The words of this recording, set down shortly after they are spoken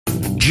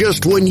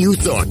just when you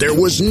thought there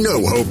was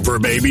no hope for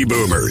baby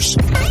boomers.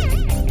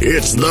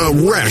 It's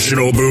the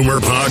Rational Boomer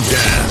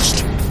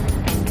Podcast.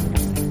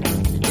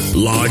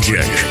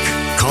 Logic,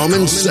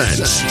 common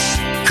sense,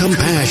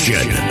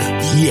 compassion.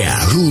 Yeah,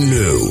 who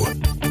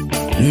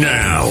knew?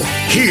 Now,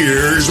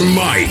 here's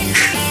Mike.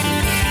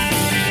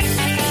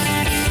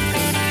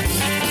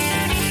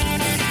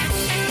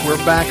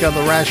 We're back on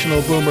the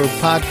Rational Boomer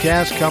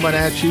Podcast, coming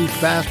at you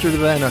faster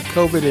than a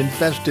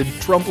COVID-infested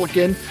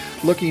Trumplican,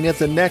 looking at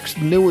the next,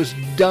 newest,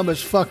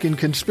 dumbest fucking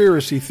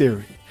conspiracy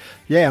theory.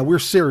 Yeah, we're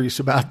serious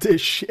about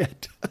this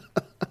shit.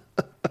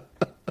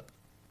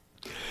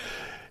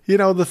 You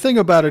know, the thing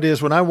about it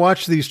is, when I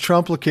watch these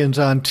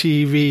Trumplicans on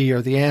TV,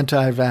 or the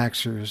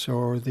anti-vaxxers,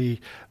 or the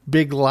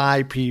big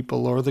lie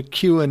people, or the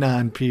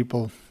QAnon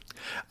people,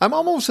 I'm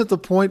almost at the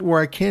point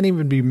where I can't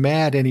even be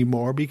mad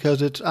anymore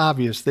because it's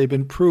obvious they've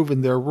been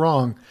proven they're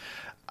wrong.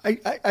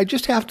 I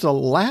just have to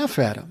laugh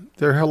at them.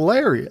 They're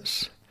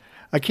hilarious.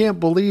 I can't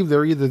believe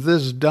they're either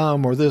this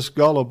dumb or this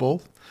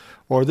gullible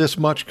or this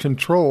much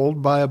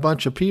controlled by a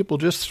bunch of people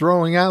just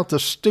throwing out the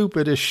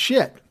stupidest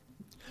shit.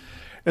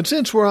 And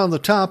since we're on the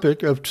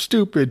topic of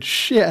stupid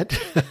shit,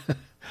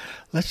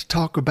 let's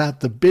talk about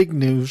the big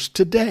news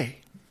today.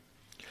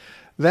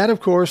 That,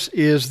 of course,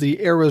 is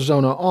the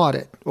Arizona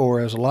audit, or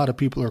as a lot of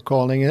people are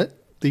calling it,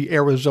 the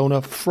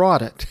Arizona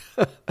fraudit.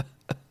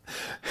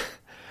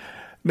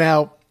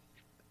 Now,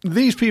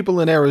 these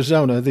people in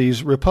Arizona,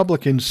 these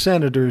Republican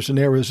senators in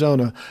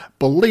Arizona,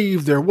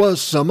 believe there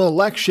was some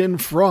election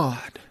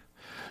fraud.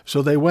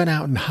 So they went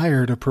out and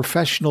hired a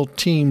professional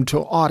team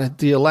to audit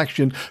the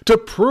election to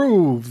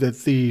prove that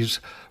these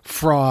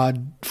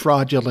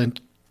fraudulent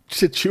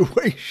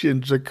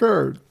situations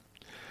occurred.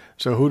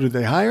 So who did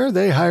they hire?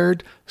 They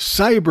hired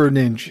cyber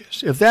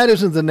ninjas. If that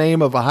isn't the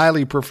name of a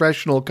highly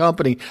professional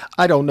company,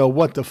 I don't know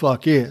what the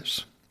fuck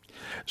is.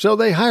 So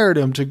they hired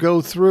them to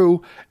go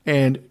through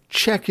and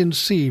check and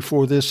see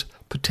for this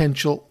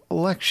potential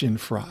election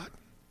fraud.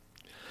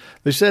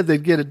 They said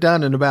they'd get it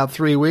done in about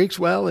 3 weeks.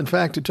 Well, in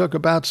fact, it took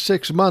about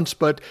 6 months.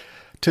 But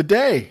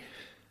today,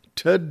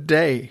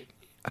 they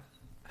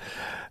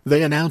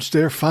announced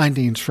their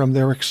findings from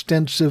their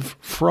extensive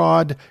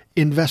fraud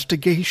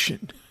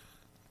investigation.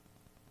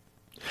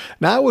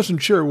 Now, I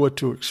wasn't sure what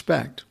to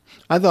expect.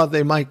 I thought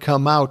they might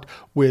come out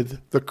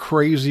with the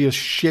craziest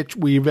shit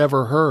we've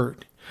ever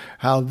heard.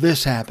 How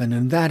this happened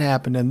and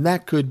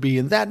that could be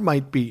and that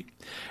might be.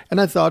 And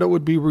I thought it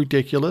would be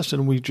ridiculous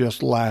and we'd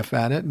just laugh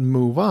at it and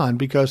move on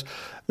because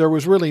there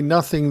was really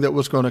nothing that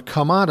was going to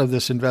come out of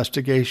this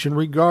investigation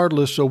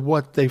regardless of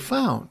what they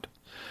found.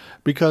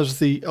 Because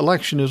the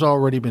election has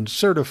already been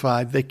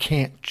certified, they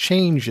can't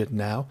change it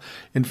now.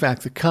 In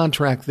fact, the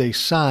contract they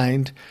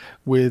signed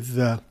with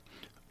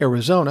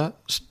Arizona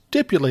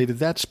stipulated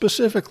that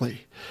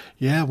specifically.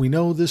 Yeah, we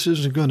know this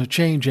isn't going to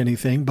change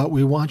anything, but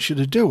we want you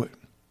to do it.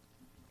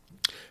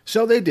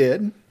 So they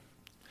did.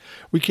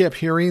 We kept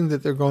hearing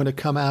that they're going to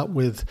come out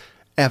with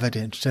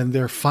evidence and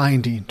their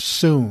findings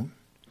soon.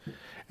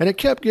 And it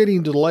kept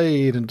getting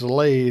delayed and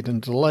delayed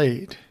and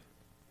delayed.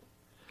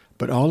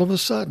 But all of a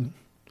sudden,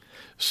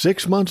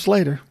 6 months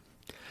later,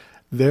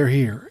 they're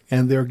here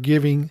and they're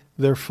giving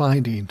their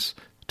findings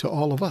to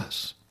all of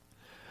us.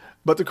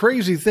 But the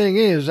crazy thing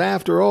is,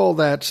 after all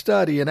that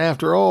study and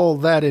after all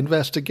that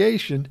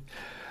investigation,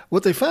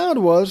 what they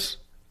found was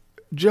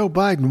Joe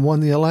Biden won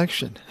the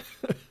election.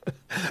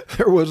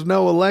 There was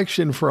no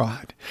election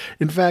fraud.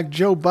 In fact,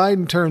 Joe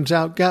Biden, turns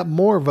out, got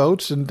more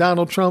votes and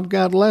Donald Trump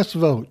got less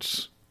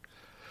votes.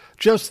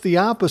 Just the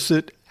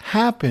opposite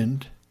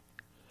happened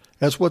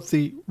as what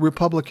the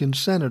Republican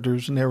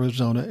senators in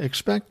Arizona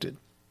expected.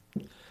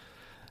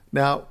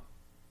 Now,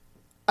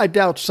 I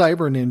doubt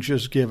cyber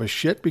ninjas give a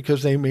shit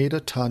because they made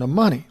a ton of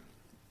money.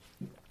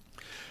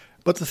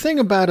 But the thing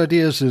about it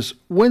is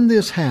when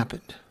this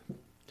happened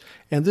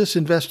and this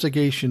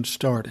investigation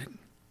started,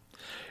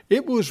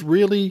 it was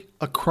really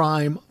a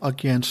crime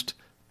against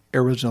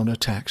Arizona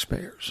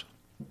taxpayers.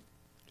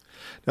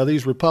 Now,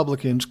 these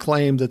Republicans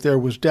claimed that there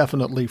was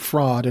definitely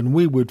fraud and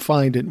we would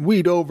find it and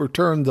we'd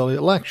overturn the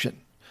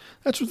election.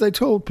 That's what they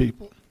told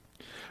people.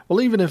 Well,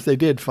 even if they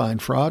did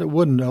find fraud, it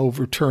wouldn't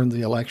overturn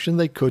the election.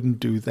 They couldn't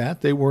do that.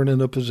 They weren't in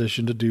a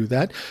position to do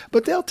that.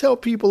 But they'll tell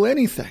people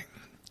anything.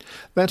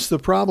 That's the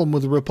problem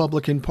with the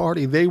Republican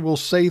Party. They will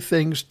say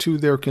things to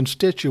their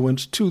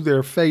constituents, to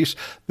their face,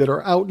 that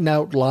are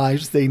out-and-out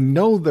lies. They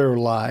know they're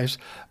lies,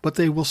 but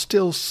they will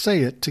still say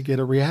it to get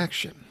a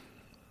reaction.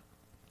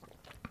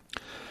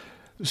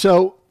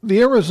 So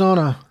the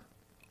Arizona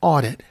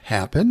audit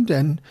happened,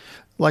 and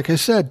like I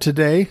said,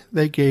 today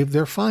they gave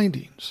their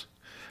findings.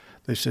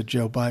 They said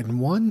Joe Biden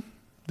won.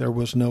 There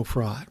was no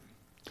fraud.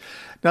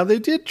 Now, they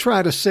did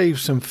try to save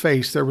some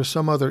face. There were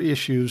some other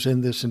issues in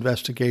this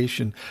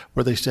investigation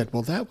where they said,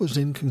 well, that was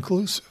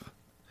inconclusive.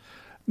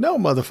 No,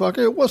 motherfucker,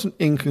 it wasn't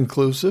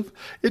inconclusive.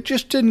 It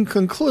just didn't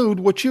conclude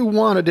what you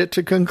wanted it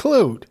to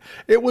conclude.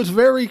 It was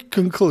very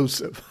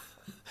conclusive.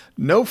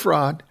 No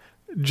fraud.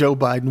 Joe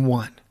Biden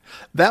won.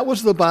 That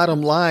was the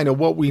bottom line of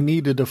what we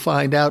needed to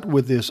find out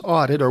with this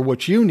audit, or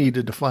what you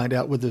needed to find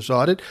out with this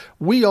audit.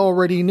 We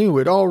already knew.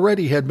 It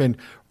already had been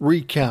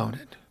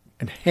recounted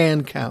and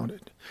hand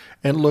counted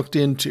and looked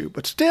into.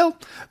 But still,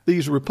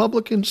 these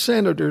Republican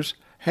senators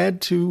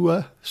had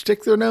to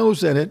stick their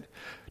nose in it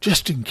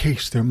just in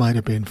case there might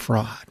have been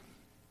fraud.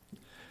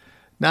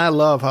 Now, I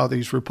love how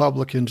these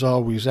Republicans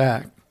always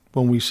act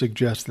when we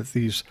suggest that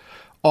these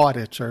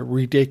audits are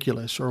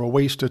ridiculous or a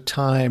waste of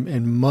time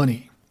and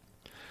money.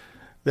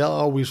 They'll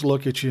always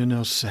look at you and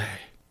they'll say,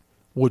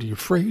 "What are you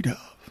afraid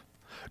of?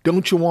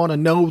 Don't you want to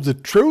know the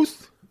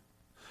truth?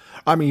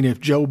 I mean, if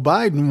Joe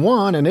Biden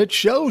won and it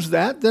shows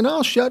that, then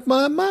I'll shut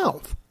my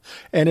mouth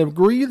and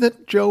agree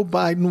that Joe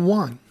Biden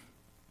won."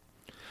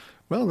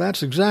 Well,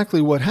 that's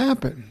exactly what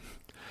happened.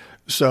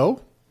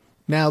 So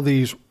now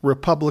these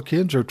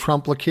Republicans or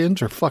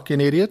Trumplicans or fucking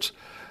idiots,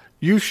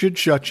 you should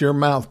shut your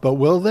mouth. But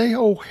will they?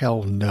 Oh,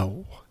 hell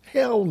no.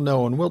 Hell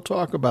no. And we'll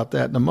talk about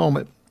that in a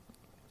moment.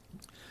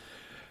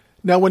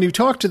 Now, when you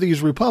talk to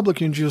these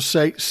Republicans, you'll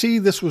say, "See,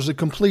 this was a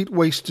complete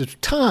waste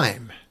of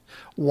time.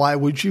 Why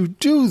would you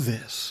do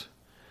this?"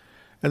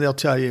 And they'll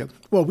tell you,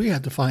 "Well, we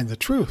had to find the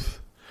truth.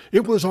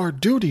 It was our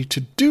duty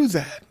to do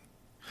that.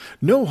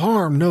 No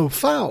harm, no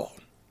foul."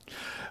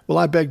 Well,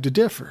 I beg to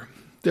differ.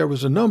 There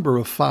was a number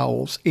of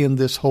fouls in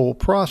this whole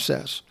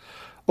process,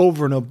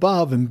 over and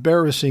above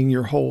embarrassing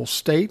your whole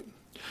state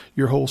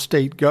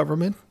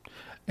government,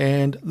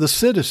 and the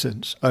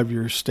citizens of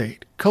your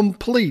state.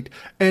 Complete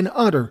and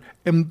utter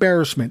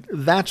embarrassment.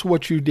 That's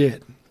what you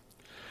did.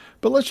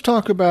 But let's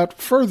talk about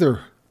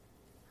further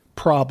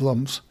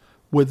problems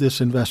with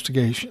this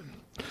investigation.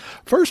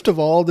 First of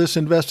all, this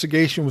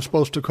investigation was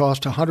supposed to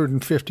cost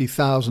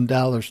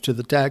 $150,000 to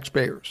the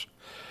taxpayers.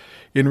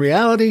 In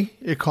reality,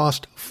 it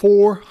cost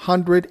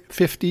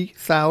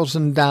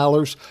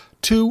 $450,000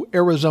 to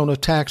Arizona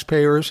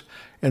taxpayers,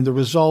 and the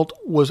result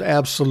was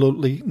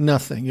absolutely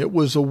nothing. It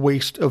was a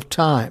waste of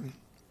time.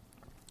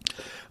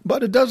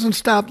 But it doesn't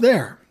stop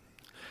there.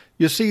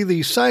 You see,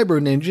 these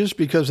cyber ninjas,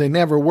 because they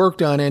never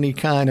worked on any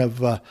kind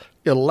of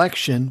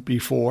election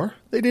before,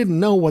 they didn't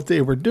know what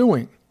they were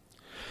doing.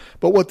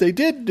 But what they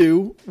did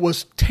do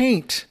was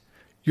taint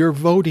your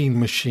voting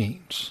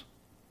machines.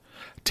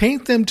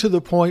 Taint them to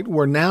the point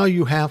where now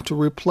you have to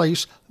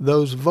replace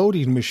those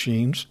voting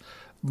machines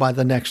by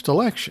the next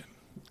election.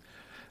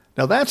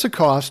 Now, that's a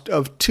cost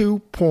of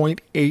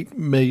 $2.8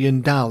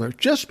 million.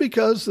 Just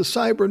because the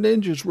cyber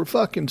ninjas were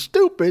fucking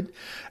stupid,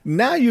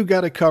 now you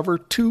got to cover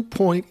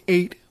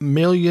 $2.8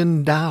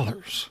 million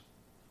that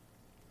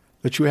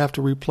you have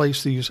to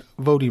replace these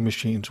voting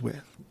machines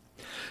with.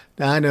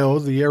 Now, I know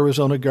the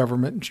Arizona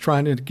government is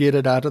trying to get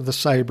it out of the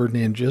cyber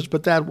ninjas,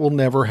 but that will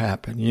never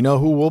happen. You know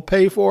who will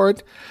pay for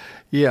it?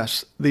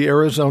 Yes, the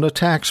Arizona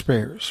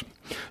taxpayers.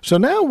 So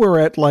now we're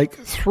at like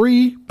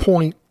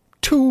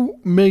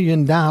 $3.2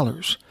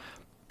 million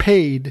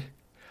paid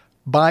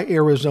by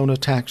Arizona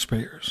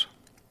taxpayers.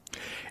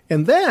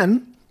 And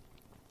then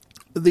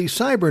the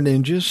cyber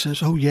ninjas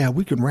says, "Oh yeah,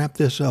 we can wrap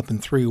this up in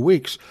 3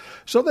 weeks."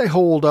 So they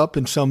holed up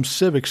in some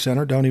civic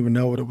center, don't even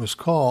know what it was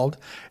called,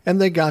 and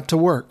they got to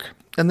work.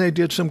 And they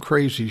did some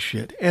crazy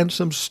shit and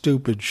some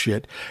stupid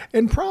shit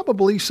and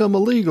probably some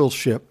illegal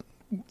shit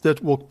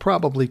that will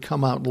probably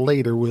come out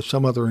later with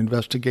some other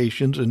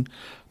investigations and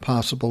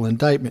possible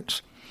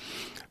indictments.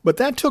 But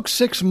that took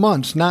 6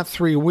 months, not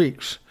 3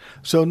 weeks.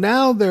 So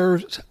now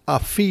there's a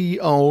fee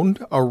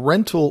owned, a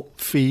rental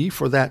fee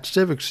for that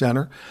civic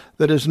center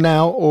that is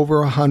now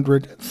over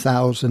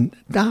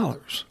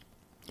 $100,000.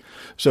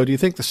 So do you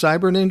think the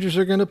cyber ninjas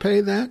are going to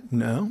pay that?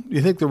 No. Do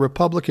you think the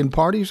Republican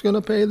Party is going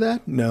to pay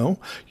that? No.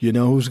 You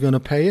know who's going to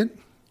pay it?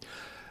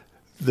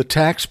 The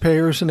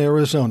taxpayers in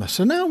Arizona.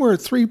 So now we're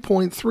at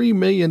 $3.3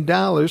 million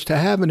to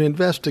have an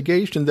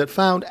investigation that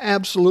found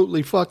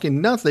absolutely fucking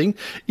nothing,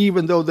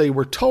 even though they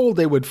were told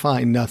they would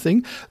find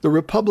nothing. The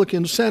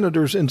Republican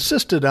senators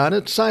insisted on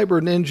it.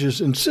 Cyber ninjas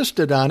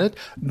insisted on it.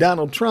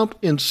 Donald Trump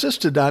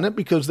insisted on it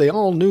because they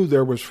all knew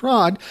there was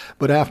fraud.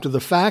 But after the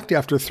fact,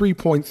 after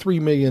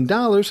 $3.3 million,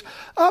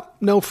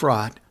 no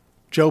fraud.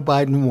 Joe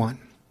Biden won.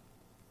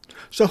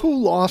 So who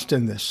lost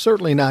in this?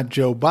 Certainly not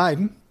Joe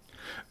Biden.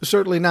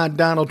 Certainly not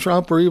Donald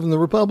Trump or even the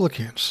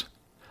Republicans.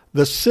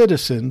 The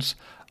citizens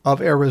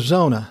of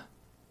Arizona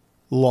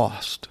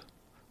lost.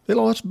 They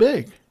lost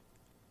big.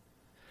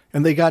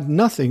 And they got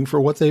nothing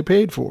for what they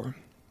paid for.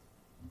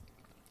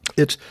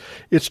 It's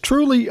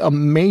truly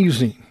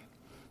amazing.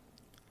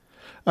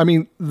 I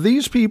mean,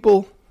 these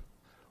people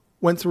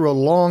went through a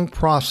long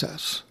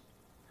process.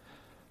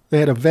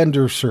 They had a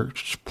vendor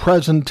search,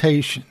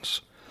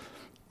 presentations,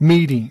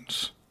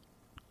 meetings,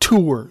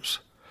 tours,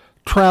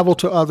 travel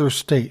to other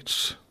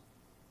states.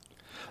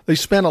 They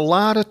spent a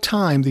lot of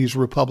time, these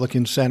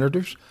Republican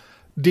senators,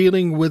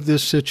 dealing with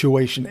this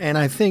situation. And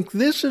I think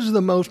this is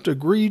the most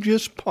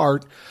egregious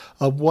part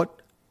of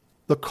what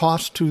the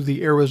cost to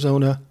the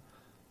Arizona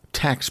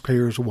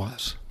taxpayers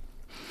was.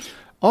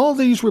 All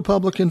these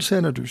Republican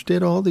senators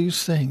did all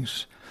these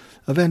things: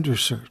 a vendor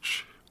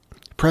search,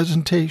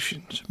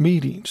 presentations,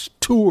 meetings,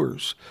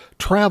 tours,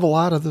 travel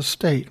out of the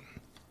state.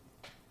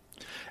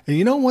 And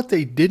you know what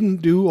they didn't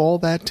do all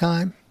that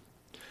time?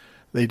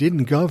 They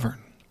didn't govern.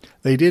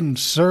 They didn't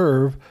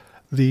serve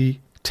the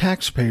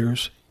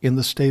taxpayers in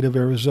the state of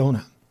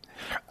Arizona.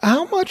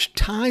 How much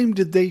time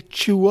did they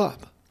chew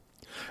up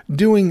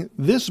doing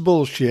this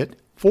bullshit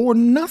for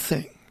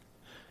nothing?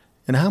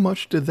 And how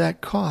much did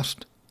that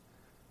cost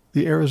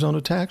the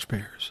Arizona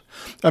taxpayers?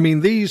 I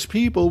mean, these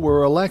people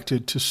were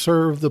elected to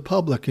serve the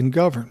public and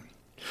govern.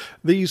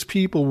 These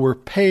people were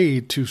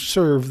paid to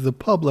serve the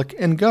public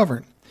and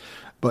govern.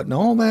 But in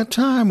all that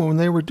time when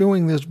they were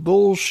doing this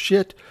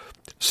bullshit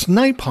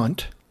snipe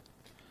hunt,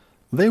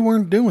 they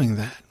weren't doing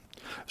that.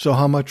 So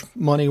how much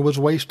money was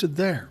wasted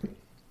there?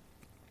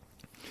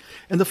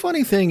 And the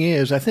funny thing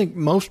is, I think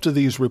most of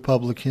these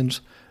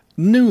Republicans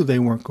knew they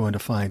weren't going to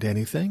find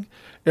anything.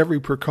 Every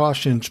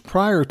precautions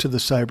prior to the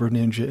Cyber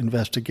Ninja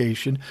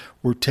investigation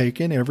were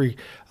taken. Every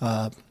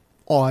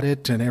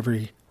audit and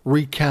every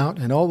recount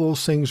and all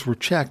those things were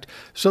checked.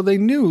 So they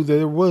knew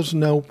there was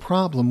no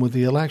problem with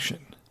the election.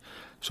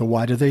 So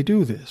why do they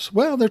do this?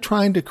 Well, they're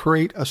trying to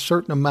create a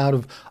certain amount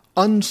of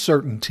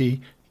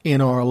uncertainty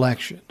in our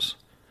elections.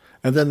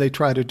 And then they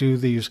try to do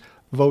these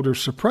voter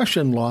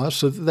suppression laws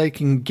so that they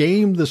can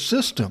game the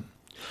system,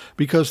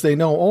 because they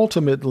know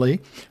ultimately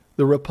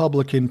the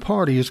Republican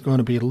Party is going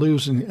to be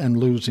losing and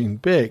losing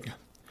big.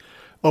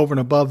 Over and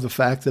above the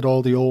fact that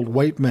all the old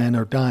white men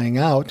are dying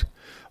out,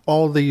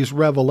 all these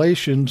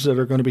revelations that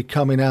are going to be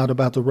coming out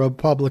about the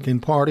Republican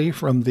Party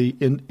from the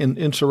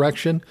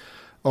insurrection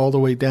all the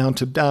way down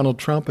to Donald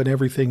Trump and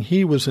everything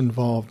he was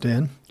involved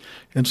in,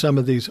 and some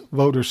of these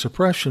voter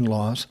suppression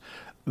laws,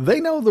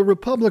 they know the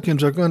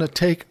Republicans are going to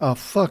take a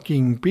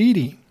fucking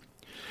beating.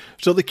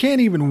 So they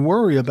can't even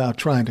worry about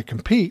trying to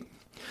compete.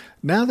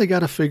 Now they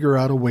got to figure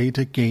out a way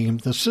to game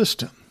the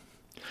system.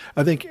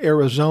 I think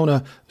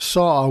Arizona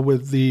saw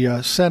with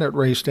the Senate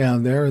race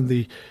down there and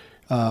the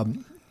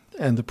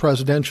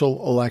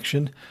presidential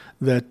election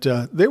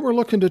that they were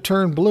looking to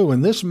turn blue,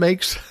 and this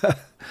makes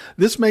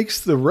this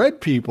makes the red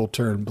people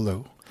turn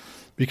blue,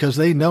 because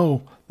they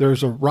know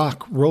there's a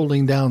rock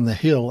rolling down the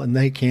hill and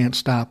they can't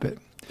stop it.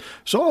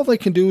 So all they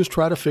can do is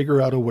try to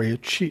figure out a way to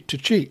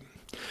cheat.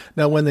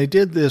 Now, when they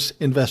did this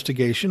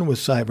investigation with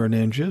Cyber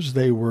Ninjas,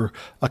 they were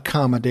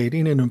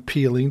accommodating and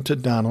appealing to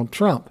Donald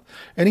Trump.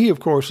 And he,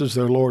 of course, is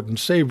their Lord and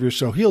Savior,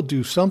 so he'll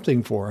do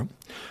something for them.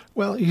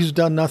 Well, he's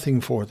done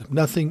nothing for them.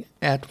 Nothing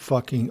at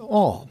fucking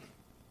all.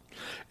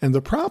 And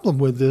the problem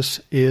with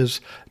this is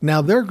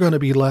now they're going to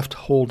be left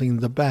holding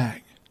the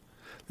bag.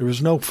 There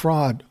was no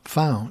fraud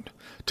found.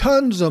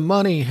 Tons of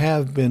money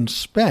have been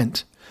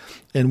spent,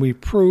 and we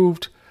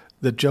proved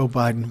that Joe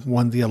Biden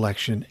won the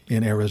election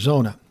in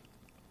Arizona.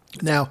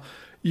 Now,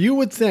 you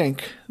would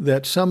think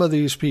that some of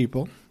these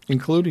people,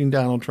 including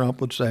Donald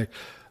Trump, would say,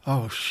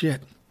 oh,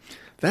 shit,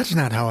 that's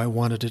not how I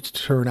wanted it to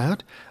turn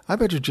out. I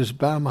better just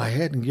bow my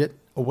head and get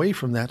away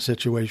from that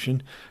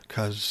situation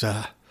because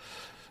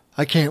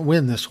I can't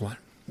win this one.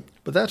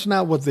 But that's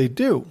not what they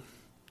do.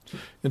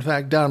 In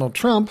fact, Donald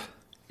Trump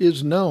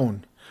is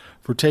known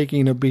for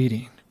taking a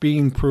beating,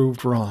 being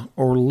proved wrong,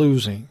 or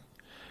losing,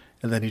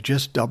 and then he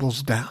just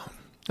doubles down.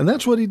 And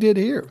that's what he did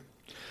here.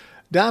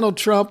 Donald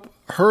Trump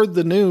heard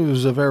the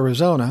news of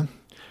Arizona,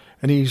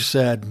 and he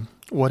said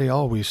what he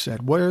always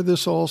said, where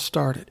this all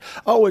started.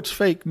 Oh, it's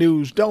fake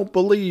news. Don't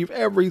believe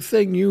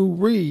everything you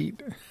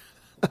read.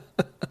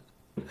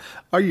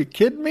 Are you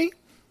kidding me?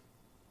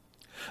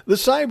 The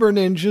Cyber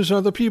Ninjas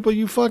are the people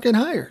you fucking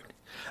hired.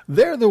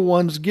 They're the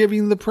ones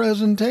giving the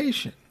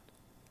presentation.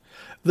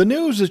 The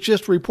news is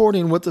just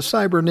reporting what the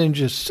Cyber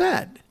Ninjas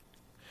said,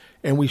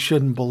 and we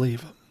shouldn't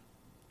believe them.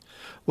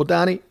 Well,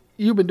 Donnie,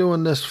 you've been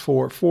doing this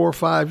for 4 or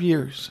 5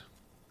 years.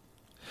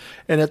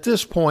 And at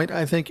this point,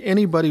 I think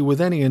anybody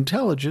with any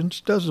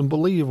intelligence doesn't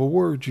believe a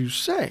word you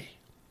say.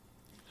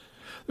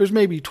 There's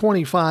maybe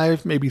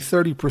 25, maybe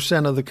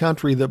 30% of the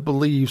country that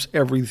believes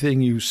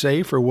everything you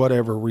say for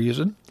whatever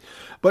reason.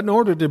 But in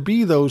order to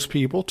be those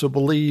people, to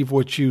believe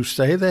what you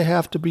say, they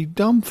have to be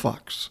dumb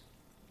fucks.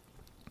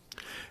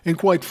 And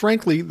quite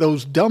frankly,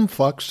 those dumb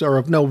fucks are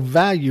of no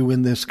value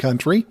in this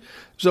country.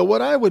 So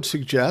what I would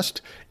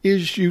suggest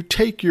is you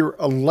take your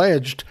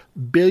alleged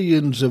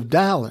billions of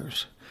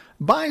dollars,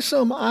 buy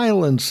some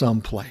island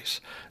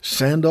someplace,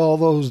 send all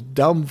those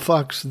dumb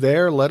fucks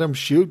there, let them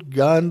shoot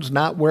guns,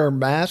 not wear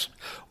masks,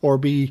 or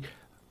be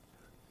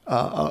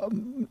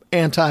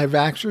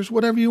anti-vaxxers,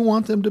 whatever you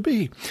want them to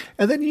be.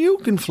 And then you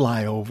can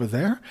fly over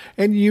there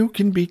and you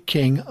can be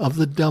king of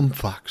the dumb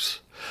fucks.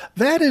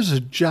 That is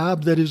a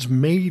job that is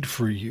made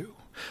for you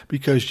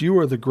because you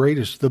are the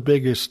greatest, the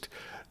biggest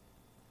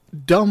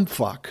dumb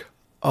fuck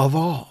of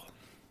all.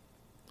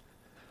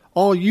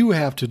 All you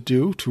have to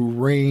do to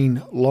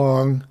reign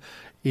long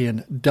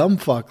in dumb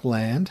fuck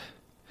land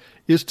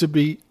is to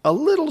be a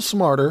little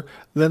smarter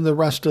than the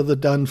rest of the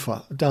dumb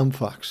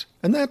fucks.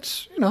 And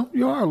that's,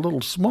 you are a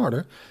little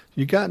smarter.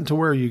 You gotten to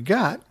where you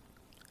got,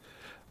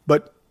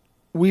 but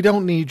we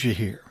don't need you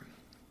here.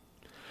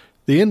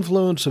 The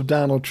influence of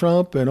Donald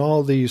Trump and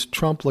all these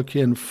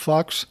Trumplican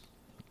fucks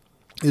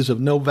is of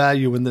no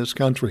value in this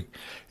country.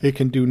 It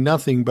can do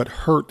nothing but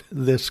hurt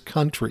this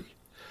country.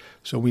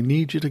 So we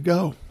need you to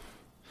go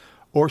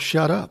or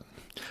shut up.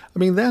 I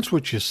mean, that's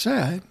what you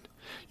said.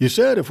 You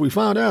said if we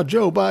found out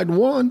Joe Biden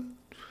won,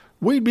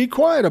 we'd be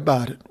quiet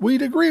about it.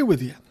 We'd agree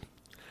with you.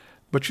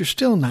 But you're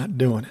still not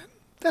doing it.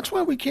 That's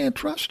why we can't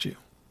trust you.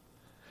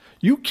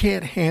 You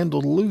can't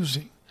handle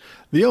losing.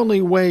 The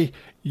only way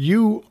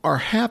you are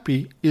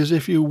happy is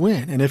if you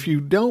win. And if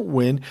you don't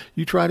win,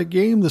 you try to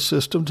game the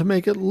system to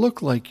make it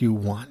look like you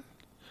won.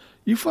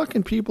 You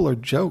fucking people are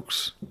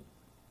jokes.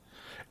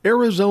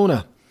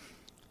 Arizona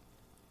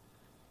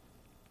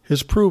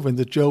has proven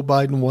that Joe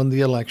Biden won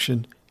the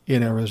election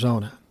in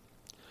Arizona.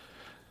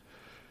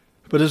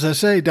 But as I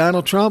say,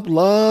 Donald Trump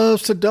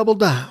loves to double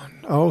down.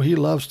 Oh, he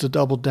loves to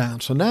double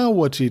down. So now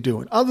what's he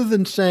doing? Other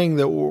than saying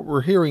that what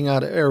we're hearing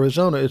out of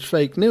Arizona is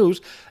fake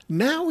news,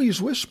 now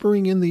he's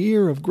whispering in the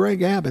ear of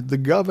Greg Abbott, the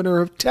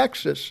governor of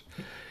Texas.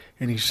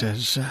 And he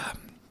says,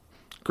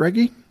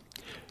 Greggy,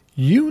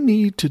 you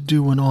need to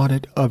do an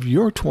audit of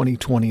your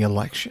 2020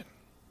 election.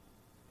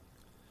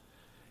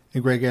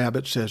 And Greg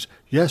Abbott says,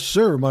 yes,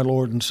 sir, my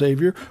Lord and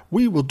Savior,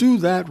 we will do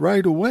that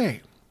right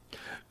away.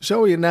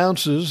 So he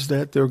announces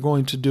that they're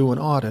going to do an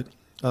audit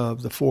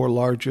of the 4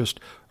 largest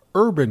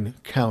urban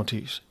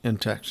counties in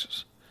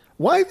Texas.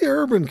 Why the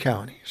urban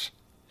counties?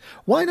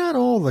 Why not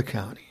all the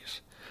counties?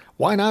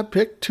 Why not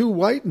pick 2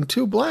 white and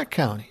 2 black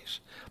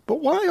counties?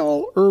 But why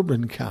all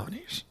urban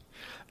counties?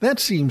 That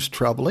seems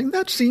troubling.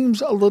 That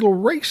seems a little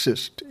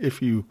racist,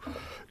 if you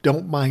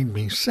don't mind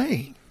me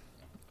saying.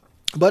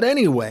 But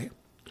anyway,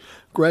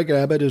 Greg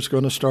Abbott is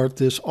going to start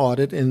this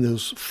audit in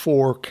those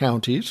 4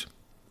 counties.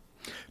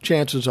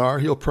 Chances are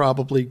he'll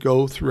probably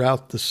go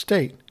throughout the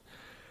state.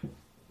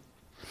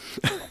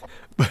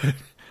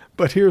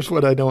 But here's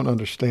what I don't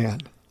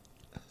understand.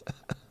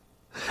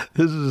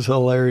 This is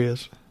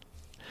hilarious.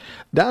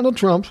 Donald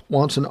Trump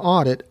wants an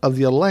audit of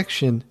the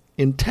election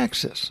in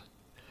Texas.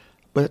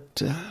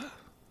 But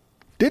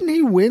didn't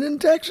he win in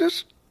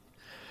Texas?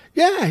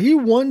 Yeah, he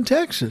won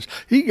Texas.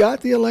 He got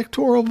the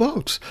electoral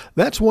votes.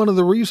 That's one of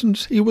the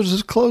reasons he was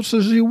as close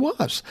as he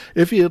was.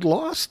 If he had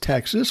lost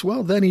Texas,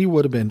 well, then he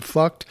would have been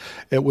fucked.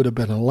 It would have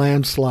been a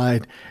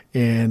landslide,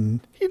 and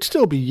he'd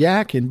still be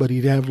yakking, but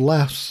he'd have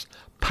less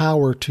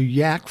power to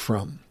yak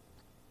from.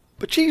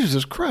 But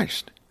Jesus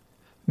Christ,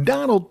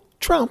 Donald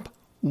Trump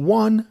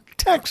won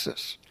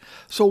Texas.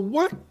 So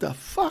what the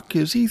fuck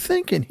is he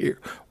thinking here?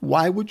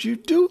 Why would you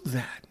do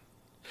that?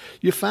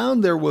 You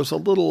found there was a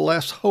little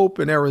less hope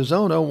in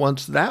Arizona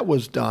once that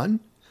was done.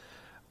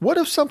 What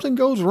if something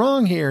goes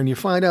wrong here and you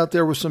find out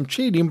there was some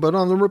cheating, but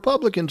on the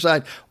Republican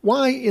side?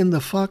 Why in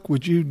the fuck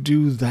would you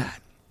do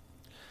that?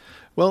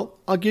 Well,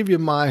 I'll give you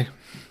my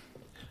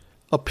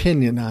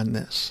opinion on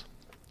this.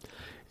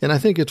 And I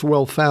think it's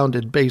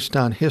well-founded based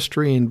on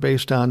history and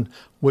based on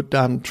what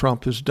Donald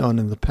Trump has done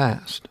in the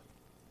past.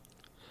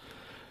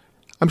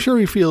 I'm sure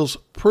he feels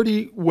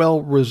pretty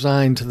well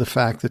resigned to the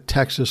fact that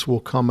Texas will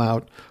come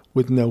out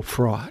with no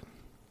fraud.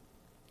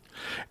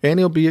 And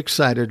he'll be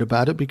excited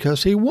about it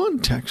because he won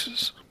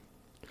Texas.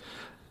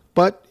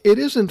 But it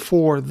isn't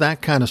for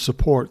that kind of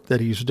support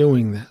that he's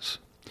doing this.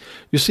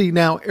 You see,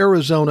 now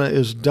Arizona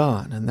is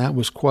done, and that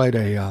was quite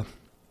a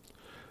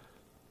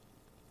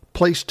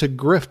place to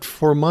grift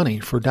for money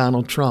for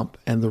Donald Trump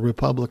and the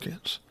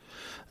Republicans.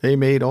 They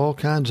made all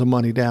kinds of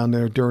money down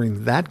there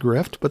during that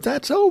grift, but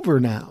that's over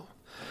now.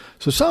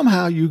 So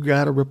somehow you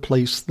got to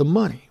replace the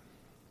money.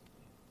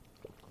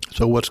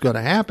 So what's going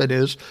to happen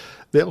is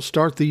they'll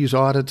start these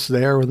audits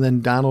there, and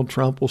then Donald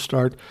Trump will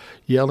start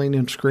yelling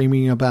and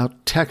screaming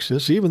about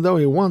Texas, even though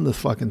he won the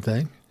fucking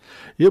thing.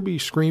 He'll be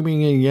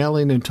screaming and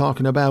yelling and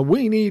talking about,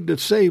 we need to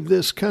save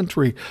this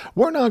country.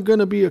 We're not going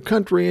to be a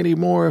country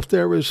anymore if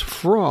there is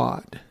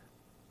fraud.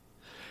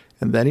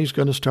 And then he's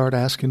going to start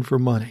asking for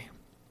money.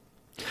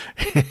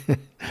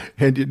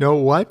 And you know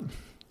what?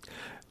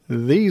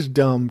 These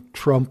dumb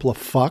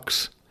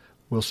Trump-la-fucks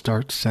will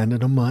start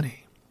sending him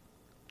money.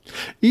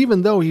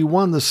 Even though he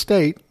won the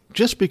state,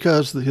 just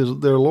because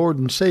their Lord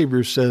and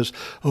Savior says,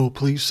 oh,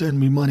 please send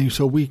me money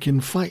so we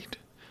can fight.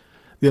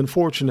 The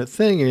unfortunate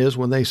thing is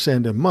when they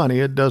send him money,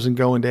 it doesn't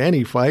go into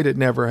any fight. It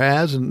never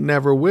has and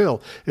never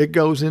will. It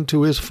goes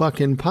into his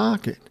fucking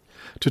pocket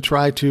to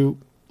try to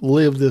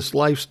live this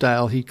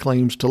lifestyle he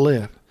claims to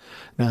live.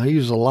 Now,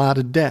 he's a lot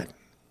of debt,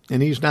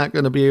 and he's not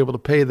going to be able to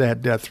pay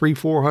that debt.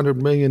 $300-400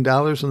 million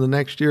in the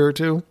next year or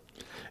two.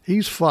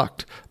 He's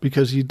fucked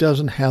because he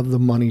doesn't have the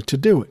money to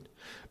do it.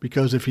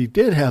 Because if he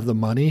did have the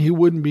money, he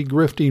wouldn't be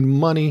grifting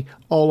money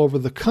all over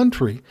the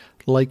country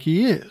like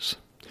he is.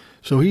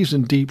 So he's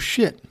in deep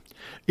shit.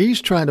 He's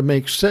trying to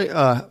make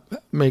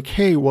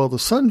hay while the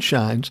sun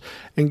shines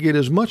and get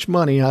as much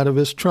money out of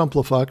his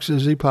Trump-la-fucks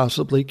as he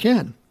possibly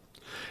can.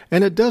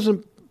 And it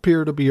doesn't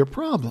appear to be a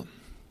problem.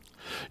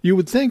 You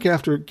would think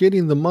after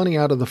getting the money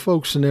out of the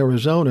folks in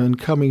Arizona and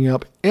coming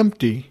up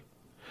empty,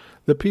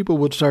 that people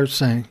would start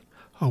saying,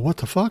 oh, what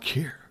the fuck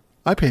here?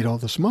 I paid all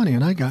this money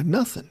and I got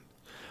nothing.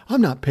 I'm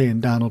not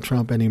paying Donald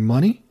Trump any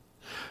money.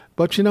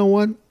 But you know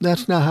what?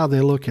 That's not how they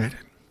look at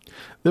it.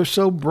 They're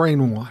so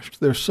brainwashed.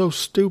 They're so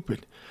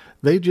stupid.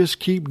 They just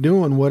keep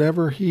doing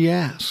whatever he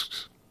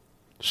asks.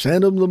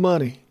 Send him the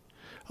money.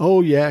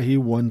 Oh, yeah, he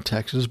won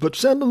Texas, but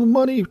send him the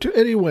money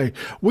anyway.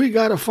 We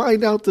got to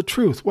find out the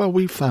truth. Well,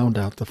 we found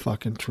out the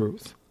fucking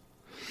truth.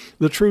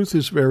 The truth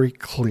is very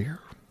clear.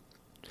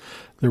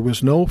 There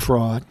was no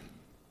fraud.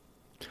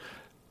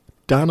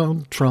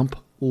 Donald Trump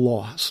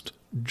lost.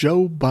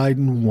 Joe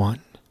Biden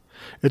won.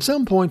 At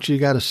some point, you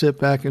got to sit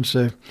back and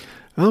say,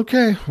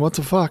 okay, what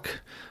the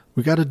fuck?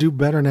 We got to do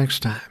better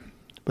next time.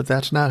 But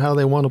that's not how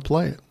they want to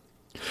play it.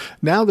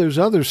 Now there's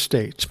other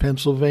states,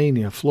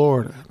 Pennsylvania,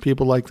 Florida,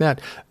 people like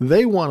that.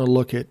 They want to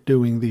look at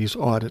doing these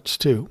audits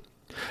too.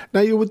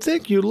 Now you would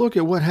think you'd look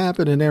at what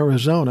happened in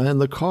Arizona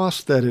and the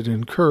cost that it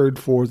incurred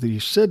for the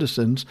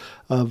citizens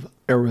of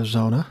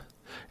Arizona,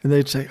 and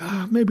they'd say,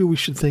 maybe we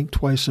should think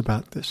twice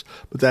about this.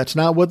 But that's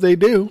not what they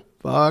do.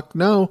 Fuck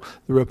no.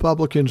 The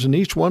Republicans in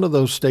each one of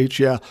those states,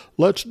 yeah,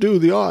 let's do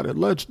the audit.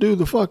 Let's do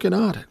the fucking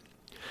audit.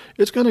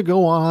 It's going to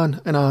go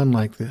on and on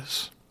like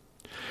this.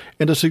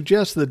 And to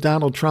suggest that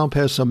Donald Trump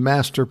has some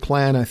master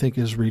plan, I think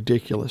is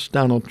ridiculous.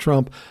 Donald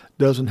Trump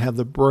doesn't have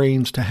the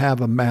brains to have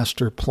a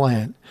master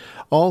plan.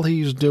 All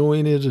he's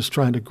doing is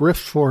trying to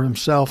grift for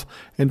himself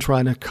and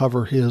trying to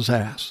cover his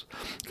ass.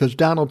 Because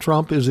Donald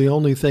Trump is the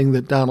only thing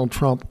that Donald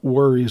Trump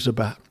worries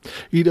about.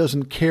 He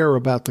doesn't care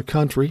about the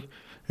country,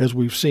 as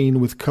we've seen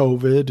with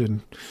COVID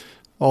and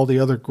all the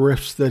other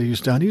grifts that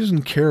he's done. He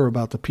doesn't care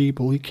about the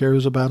people. He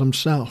cares about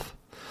himself.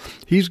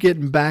 He's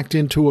getting backed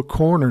into a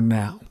corner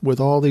now with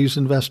all these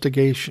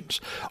investigations,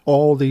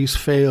 all these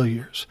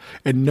failures,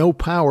 and no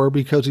power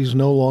because he's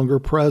no longer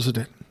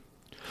president.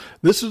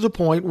 This is a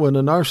point when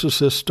a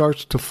narcissist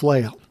starts to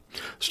flail,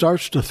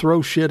 starts to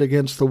throw shit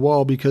against the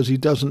wall because he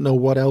doesn't know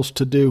what else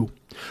to do.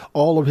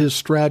 All of his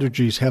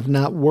strategies have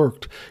not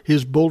worked.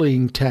 His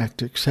bullying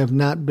tactics have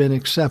not been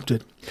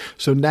accepted.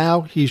 So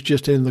now he's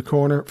just in the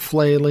corner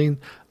flailing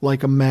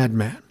like a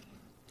madman.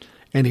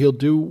 And he'll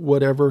do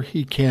whatever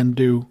he can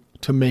do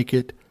to make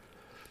it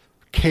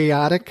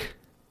chaotic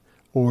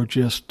or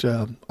just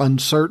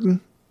uncertain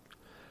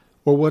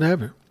or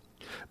whatever.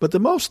 But the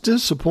most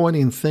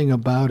disappointing thing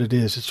about it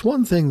is it's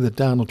one thing that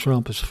Donald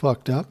Trump has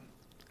fucked up,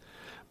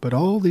 but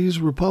all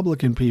these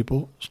Republican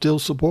people still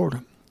support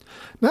him.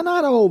 Now,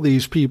 not all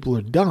these people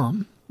are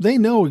dumb. They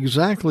know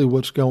exactly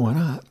what's going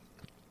on.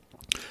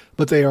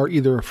 But they are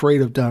either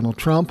afraid of Donald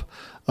Trump,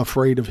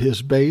 afraid of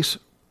his base,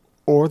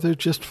 or they're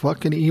just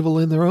fucking evil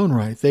in their own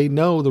right. They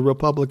know the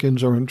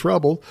Republicans are in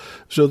trouble,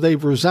 so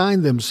they've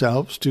resigned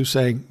themselves to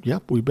saying,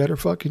 yep, we better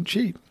fucking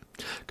cheat,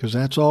 because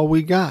that's all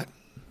we got.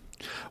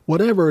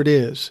 Whatever it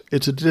is,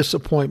 it's a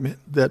disappointment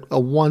that a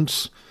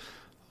once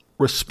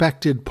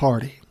respected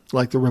party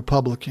like the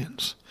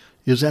Republicans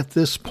is at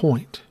this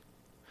point.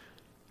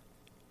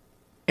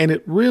 And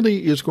it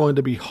really is going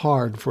to be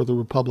hard for the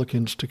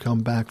Republicans to come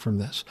back from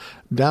this.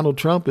 Donald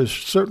Trump is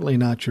certainly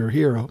not your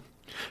hero.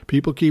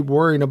 People keep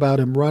worrying about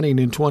him running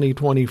in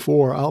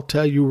 2024. I'll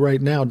tell you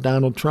right now,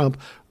 Donald Trump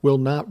will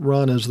not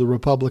run as the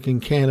Republican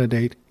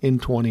candidate in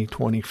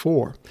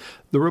 2024.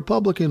 The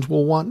Republicans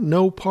will want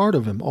no part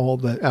of him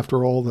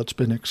after all that's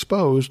been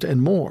exposed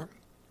and more.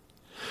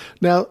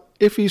 Now,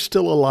 if he's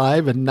still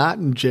alive and not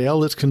in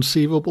jail, it's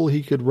conceivable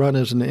he could run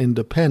as an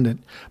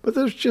independent, but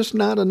there's just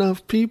not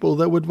enough people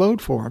that would vote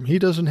for him. He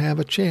doesn't have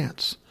a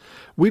chance.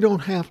 We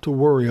don't have to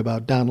worry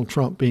about Donald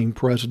Trump being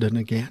president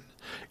again.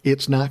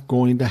 It's not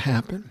going to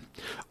happen.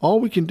 All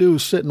we can do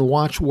is sit and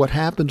watch what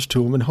happens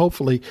to him, and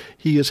hopefully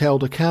he is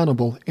held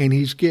accountable and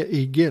he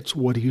gets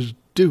what he's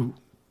due.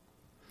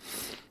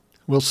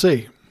 We'll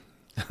see.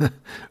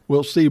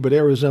 We'll see, but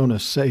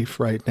Arizona's safe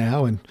right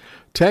now, and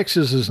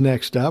Texas is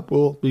next up.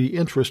 We'll be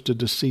interested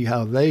to see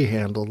how they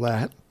handle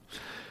that.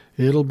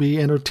 It'll be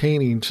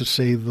entertaining, to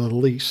say the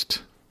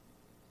least.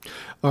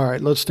 All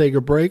right, let's take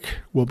a break.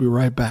 We'll be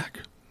right back.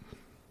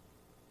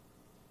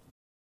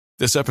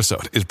 This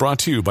episode is brought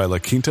to you by La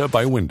Quinta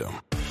by Wyndham.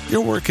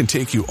 Your work can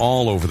take you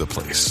all over the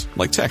place,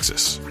 like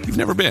Texas. You've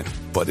never been,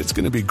 but it's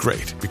going to be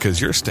great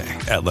because you're staying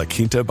at La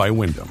Quinta by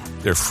Wyndham.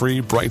 Their free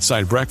Bright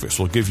Side breakfast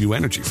will give you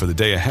energy for the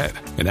day ahead.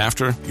 And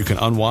after, you can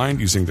unwind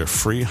using their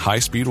free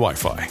high-speed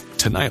Wi-Fi.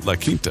 Tonight, La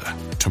Quinta.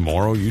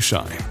 Tomorrow, you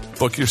shine.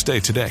 Book your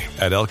stay today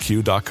at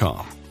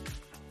LQ.com.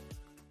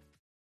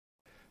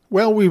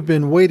 Well, we've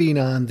been waiting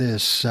on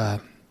this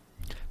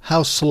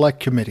House Select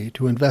Committee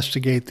to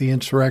investigate the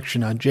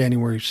insurrection on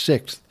January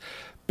 6th.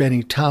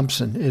 Benny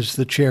Thompson is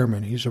the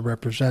chairman. He's a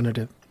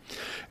representative.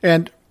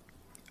 And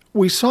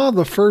we saw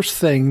the first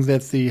thing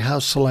that the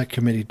House Select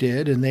Committee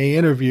did, and they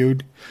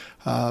interviewed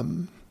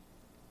some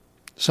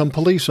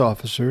police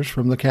officers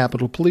from the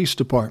Capitol Police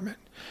Department.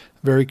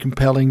 Very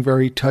compelling,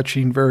 very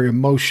touching, very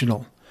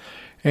emotional.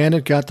 And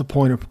it got the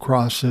point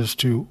across as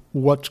to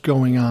what's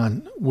going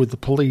on with the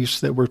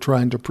police that were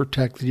trying to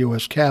protect the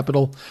U.S.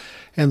 Capitol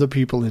and the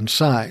people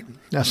inside.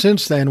 Now,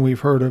 since then, we've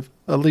heard of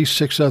at least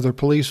 6 other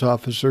police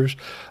officers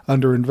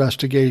under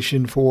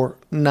investigation for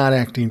not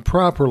acting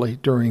properly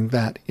during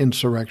that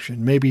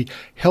insurrection, maybe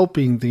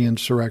helping the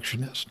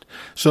insurrectionists.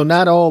 So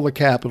not all the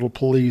Capitol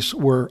Police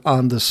were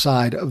on the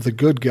side of the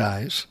good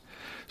guys.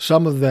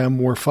 Some of them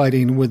were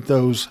fighting with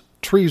those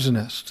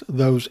treasonists,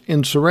 those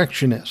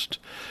insurrectionists.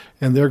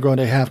 and they're going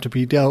to have to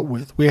be dealt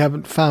with. We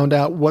haven't found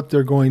out what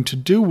they're going to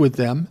do with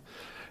them.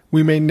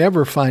 We may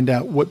never find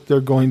out what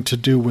they're going to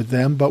do with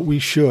them, but we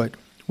should.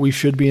 We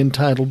should be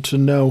entitled to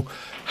know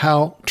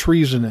how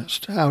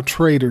treasonous, how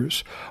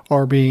traitors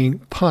are being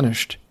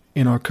punished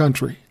in our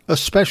country,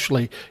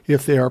 especially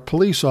if they are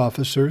police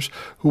officers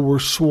who were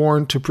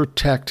sworn to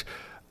protect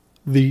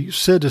the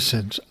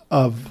citizens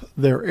of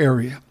their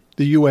area,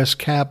 the U.S.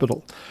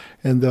 Capitol,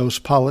 and those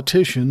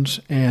politicians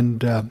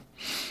and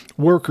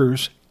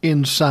workers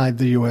inside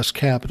the U.S.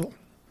 Capitol.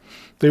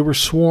 They were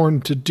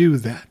sworn to do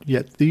that,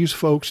 yet these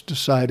folks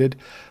decided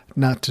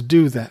not to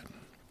do that.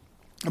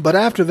 But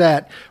after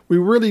that, we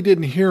really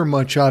didn't hear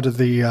much out of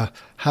the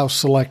House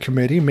Select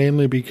Committee,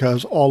 mainly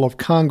because all of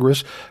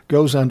Congress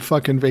goes on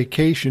fucking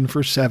vacation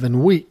for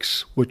 7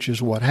 weeks, which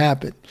is what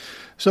happened.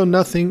 So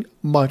nothing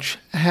much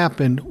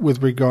happened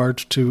with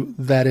regards to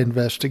that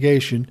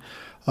investigation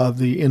of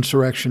the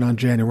insurrection on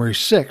January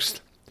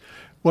 6th.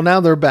 Well, now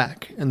they're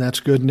back, and that's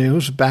good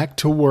news. Back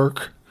to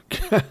work,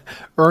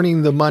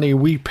 earning the money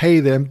we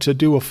pay them to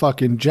do a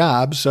fucking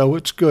job, so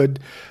it's good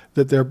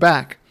that they're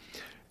back.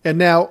 And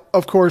now,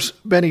 of course,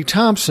 Benny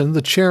Thompson,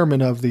 the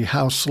chairman of the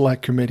House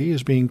Select Committee,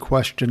 is being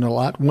questioned a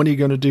lot. When are you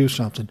going to do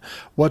something?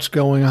 What's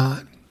going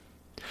on?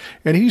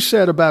 And he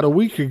said about a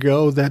week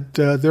ago that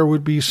there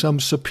would be some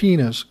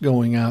subpoenas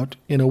going out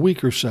in a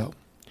week or so.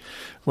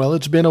 Well,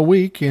 it's been a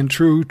week, and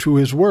true to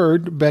his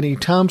word, Benny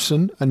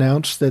Thompson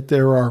announced that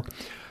there are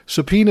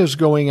subpoenas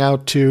going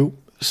out to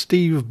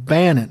Steve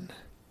Bannon,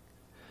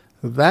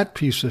 that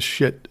piece of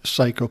shit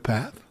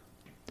psychopath.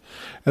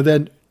 And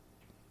then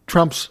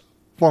Trump's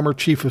former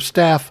chief of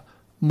staff,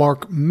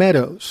 Mark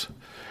Meadows.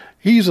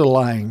 He's a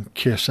lying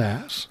kiss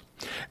ass.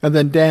 And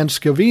then Dan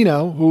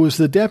Scavino, who is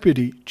the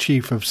deputy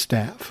chief of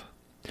staff.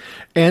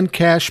 And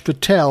Kash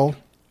Patel,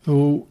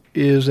 who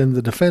is in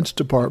the Defense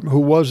Department, who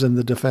was in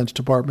the Defense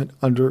Department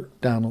under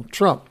Donald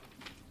Trump.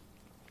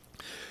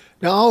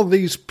 Now, all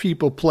these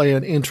people play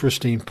an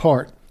interesting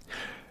part.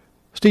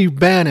 Steve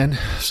Bannon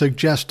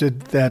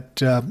suggested that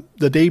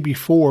the day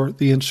before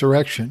the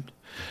insurrection,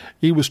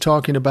 he was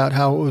talking about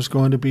how it was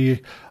going to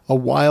be a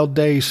wild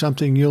day,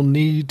 something you'll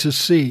need to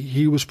see.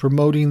 He was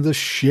promoting the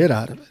shit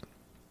out of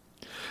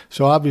it.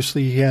 So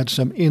obviously he had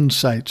some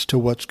insights to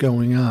what's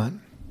going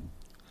on.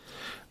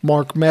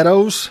 Mark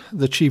Meadows,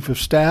 the chief of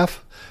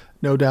staff,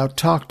 no doubt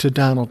talked to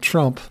Donald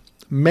Trump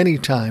many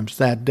times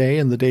that day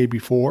and the day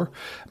before,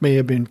 may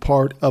have been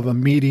part of a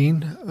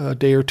meeting a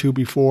day or two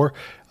before,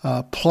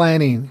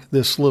 planning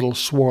this little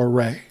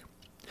soiree.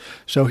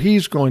 So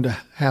he's going to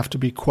have to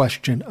be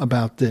questioned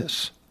about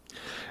this.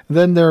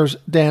 Then there's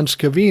Dan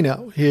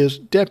Scavino, his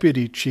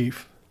deputy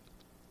chief,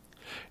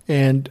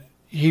 and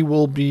he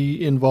will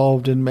be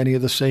involved in many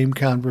of the same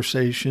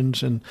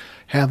conversations and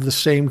have the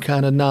same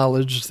kind of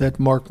knowledge that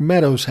Mark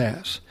Meadows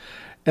has.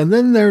 And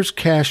then there's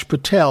Kash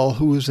Patel,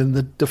 who is in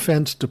the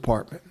Defense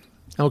Department.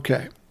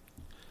 Okay.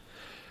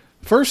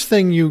 First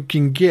thing you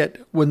can get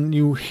when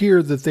you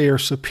hear that they are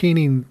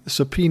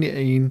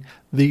subpoenaing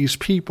these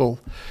people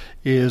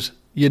is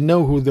you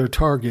know who their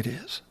target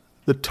is.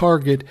 The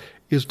target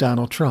is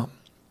Donald Trump.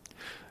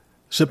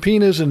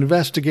 Subpoenas and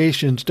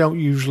investigations don't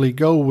usually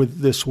go with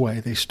this way.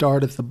 They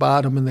start at the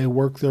bottom and they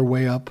work their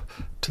way up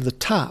to the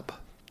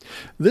top.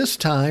 This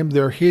time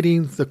they're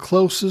hitting the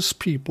closest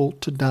people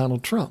to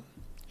Donald Trump.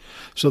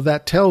 So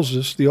that tells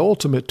us the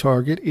ultimate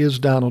target is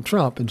Donald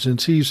Trump. And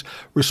since he's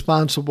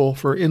responsible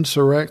for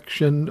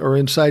insurrection or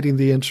inciting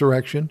the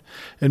insurrection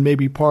and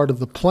maybe part of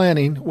the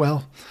planning,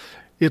 well,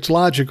 it's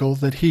logical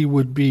that he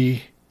would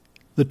be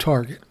the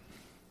target.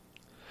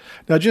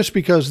 Now, just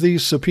because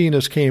these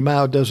subpoenas came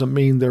out doesn't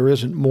mean there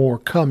isn't more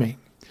coming.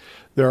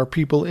 There are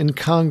people in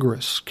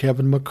Congress,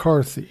 Kevin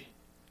McCarthy,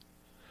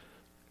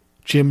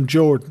 Jim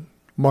Jordan,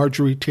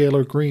 Marjorie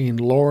Taylor Greene,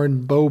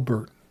 Lauren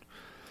Boebert.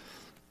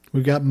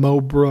 We've got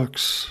Mo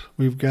Brooks.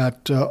 We've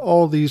got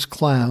all these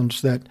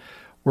clowns that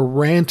were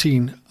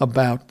ranting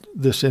about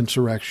this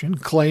insurrection,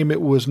 claim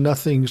it was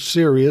nothing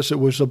serious. It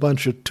was a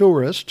bunch of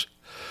tourists.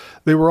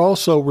 They were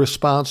also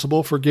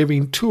responsible for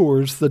giving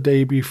tours the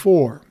day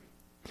before,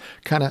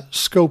 kind of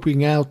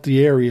scoping out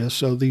the area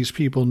so these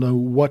people know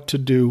what to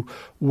do,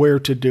 where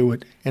to do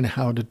it, and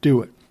how to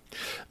do it.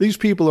 These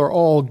people are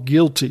all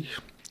guilty.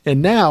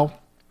 And now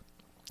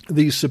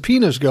these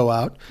subpoenas go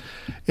out,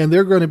 and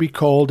they're going to be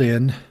called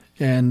in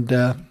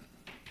and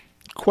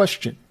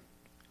questioned.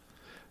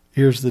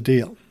 Here's the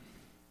deal.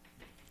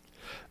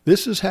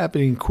 This is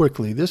happening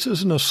quickly. This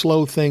isn't a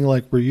slow thing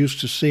like we're used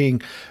to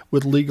seeing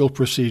with legal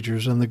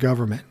procedures in the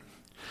government.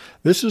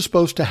 This is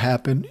supposed to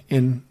happen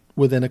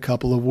within a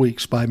couple of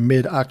weeks, by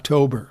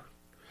mid-October.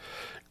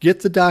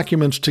 Get the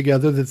documents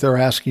together that they're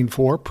asking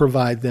for,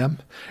 provide them,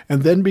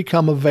 and then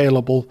become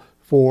available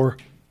for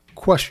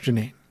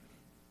questioning.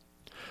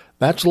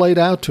 That's laid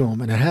out to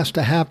them, and it has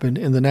to happen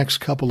in the next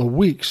couple of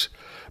weeks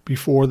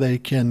before they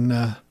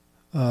can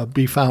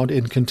be found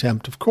in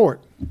contempt of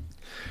court.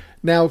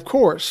 Now, of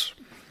course,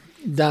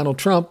 Donald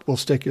Trump will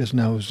stick his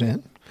nose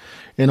in,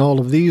 and all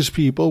of these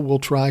people will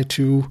try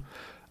to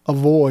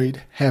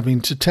avoid having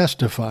to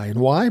testify. And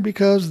why?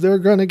 Because they're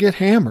going to get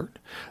hammered.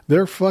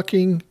 They're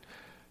fucking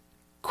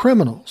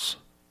criminals.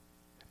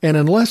 And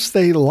unless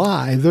they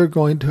lie, they're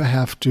going to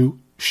have to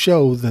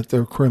show that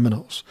they're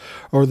criminals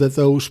or that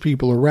those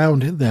people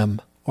around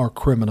them are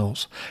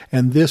criminals.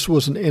 And this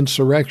was an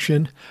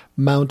insurrection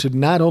mounted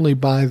not only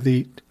by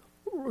the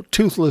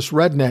toothless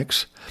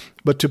rednecks,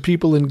 but to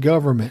people in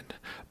government,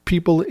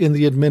 people in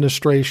the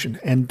administration,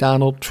 and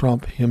Donald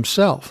Trump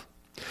himself.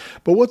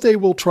 But what they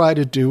will try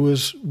to do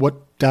is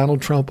what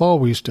Donald Trump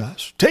always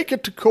does. Take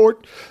it to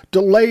court,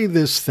 delay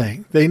this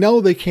thing. They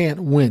know they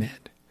can't win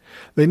it.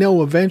 They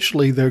know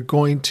eventually they're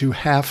going to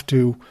have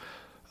to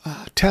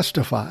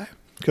testify,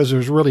 because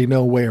there's really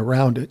no way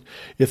around it.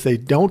 If they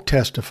don't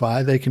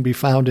testify, they can be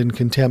found in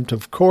contempt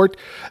of court.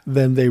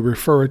 Then they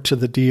refer it to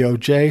the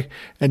DOJ,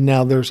 and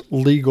now there's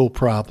legal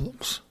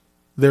problems.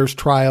 There's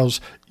trials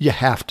you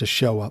have to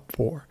show up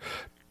for,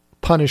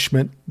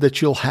 punishment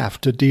that you'll have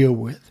to deal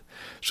with.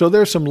 So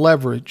there's some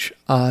leverage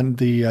on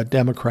the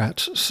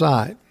Democrats'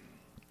 side.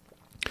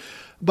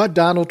 But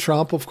Donald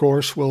Trump, of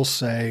course, will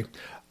say,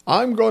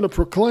 I'm going to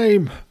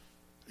proclaim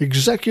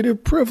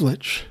executive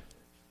privilege.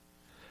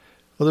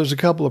 Well, there's a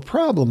couple of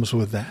problems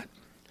with that.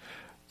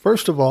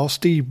 First of all,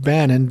 Steve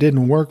Bannon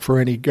didn't work for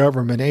any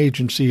government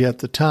agency at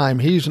the time.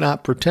 He's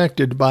not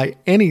protected by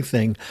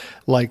anything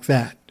like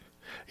that.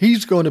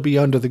 He's going to be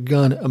under the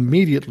gun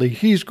immediately.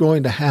 He's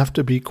going to have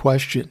to be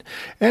questioned.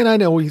 And I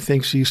know he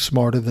thinks he's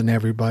smarter than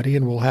everybody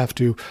and will have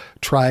to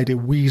try to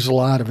weasel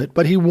out of it,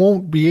 but he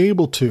won't be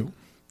able to.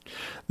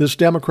 This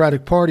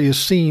Democratic Party has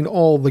seen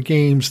all the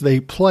games they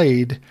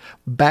played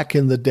back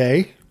in the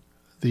day,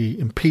 the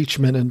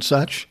impeachment and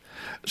such.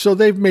 So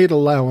they've made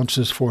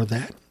allowances for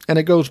that. And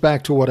it goes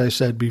back to what I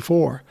said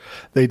before.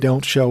 They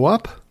don't show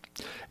up,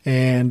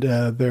 and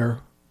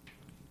they're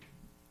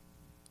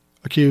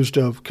accused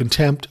of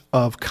contempt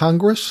of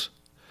Congress,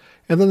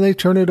 and then they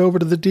turn it over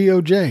to the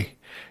DOJ.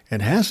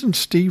 And hasn't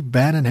Steve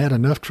Bannon had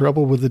enough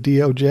trouble with the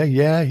DOJ?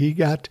 Yeah,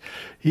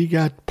 he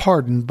got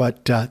pardoned,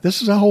 but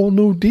this is a whole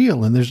new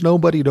deal, and there's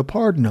nobody to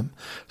pardon him.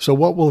 So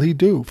what will he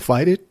do?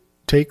 Fight it?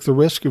 Take the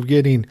risk of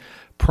getting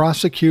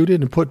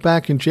prosecuted and put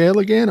back in jail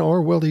again,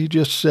 or will he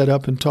just sit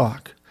up and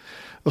talk?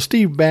 Well,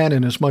 Steve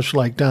Bannon is much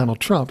like Donald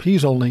Trump.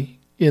 He's only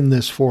in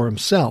this for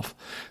himself,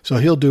 so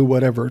he'll do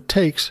whatever it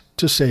takes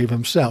to save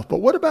himself.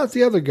 But what about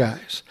the other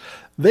guys?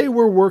 They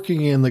were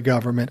working in the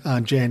government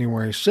on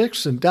January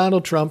 6th, and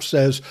Donald Trump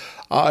says,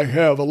 I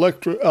have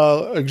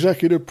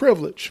executive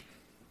privilege.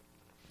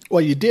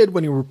 Well, you did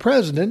when you were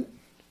president.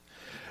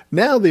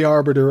 Now the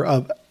arbiter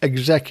of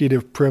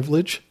executive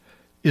privilege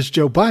is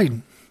Joe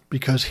Biden,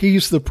 because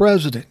he's the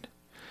president.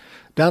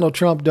 Donald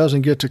Trump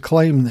doesn't get to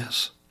claim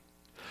this.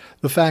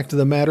 The fact of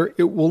the matter,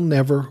 it will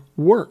never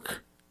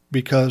work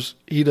because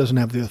he doesn't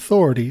have the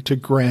authority to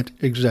grant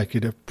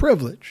executive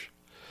privilege.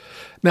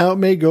 Now, it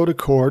may go to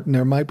court and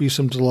there might be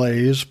some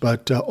delays,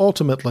 but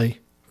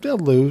ultimately they'll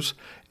lose,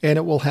 and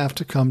it will have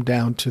to come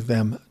down to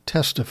them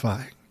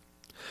testifying.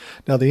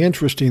 Now, the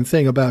interesting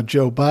thing about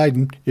Joe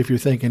Biden, if you're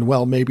thinking,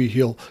 well, maybe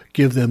he'll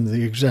give them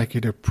the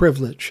executive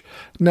privilege.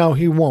 No,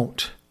 he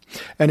won't.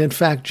 And in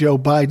fact, Joe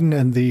Biden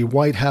and the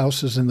White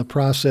House is in the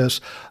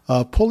process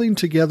of pulling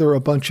together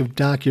a bunch of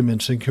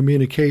documents and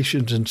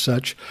communications and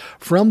such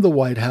from the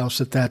White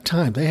House at that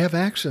time. They have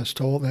access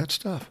to all that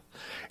stuff.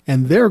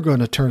 And they're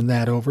going to turn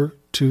that over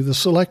to the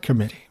Select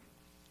Committee.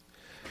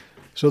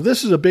 So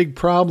this is a big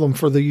problem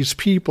for these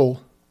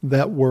people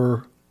that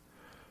were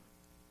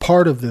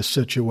part of this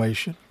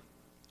situation.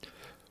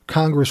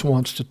 Congress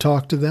wants to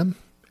talk to them,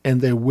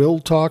 and they will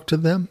talk to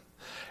them.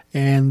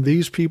 And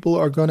these people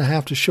are going to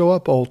have to show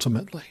up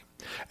ultimately.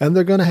 And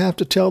they're going to have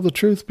to tell the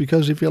truth,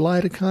 because if you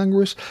lie to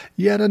Congress,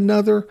 yet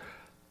another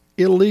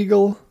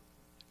illegal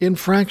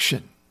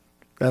infraction.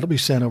 That'll be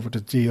sent over to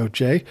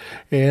DOJ,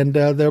 and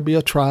there'll be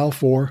a trial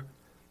for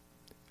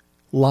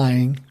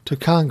lying to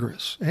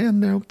Congress.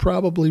 And there'll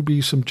probably be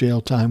some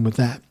jail time with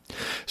that.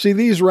 See,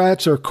 these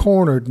rats are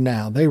cornered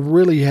now. They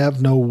really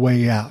have no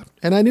way out.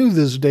 And I knew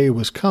this day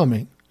was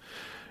coming.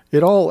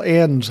 It all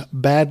ends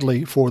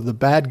badly for the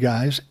bad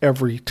guys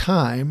every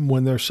time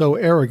when they're so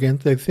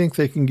arrogant they think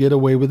they can get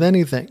away with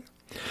anything.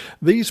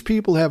 These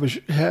people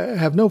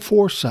have no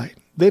foresight.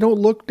 They don't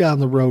look down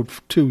the road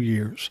for 2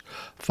 years,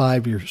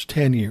 5 years,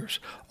 10 years.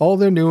 All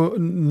they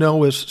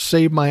know is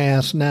save my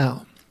ass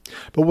now.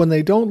 But when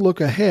they don't look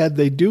ahead,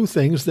 they do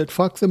things that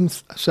fuck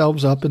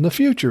themselves up in the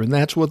future, and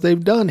that's what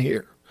they've done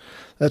here.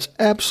 That's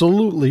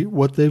absolutely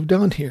what they've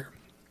done here.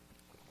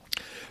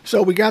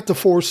 So we got the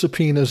 4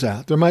 subpoenas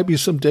out. There might be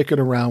some dicking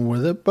around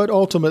with it, but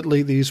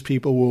ultimately these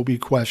people will be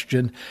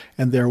questioned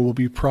and there will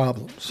be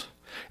problems.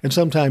 And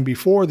sometime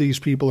before these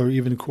people are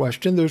even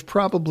questioned, there's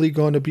probably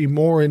going to be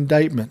more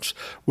indictments.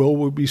 Will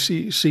we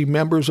see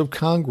members of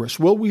Congress?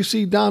 Will we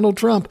see Donald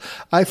Trump?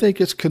 I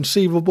think it's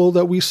conceivable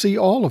that we see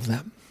all of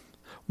them.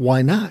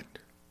 Why not?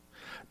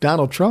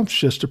 Donald Trump's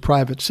just a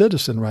private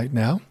citizen right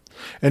now.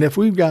 And if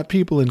we've got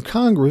people in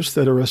Congress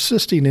that are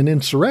assisting in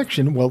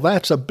insurrection, well,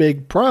 that's a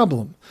big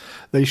problem.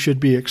 They should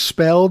be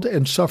expelled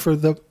and suffer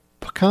the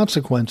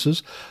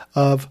consequences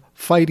of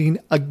fighting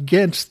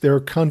against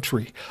their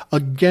country,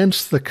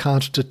 against the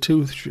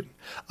Constitution,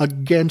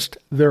 against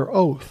their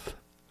oath.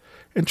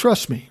 And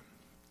trust me,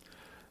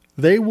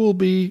 they will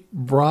be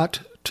brought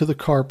to the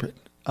carpet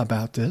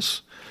about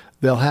this.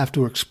 They'll have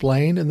to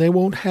explain, and they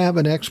won't have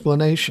an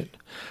explanation.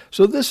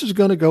 So this is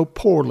going to go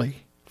poorly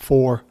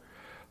for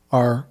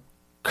our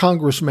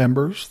Congress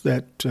members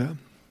that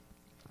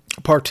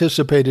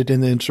participated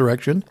in the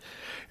insurrection.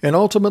 And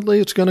ultimately,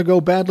 it's going to go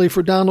badly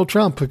for Donald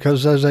Trump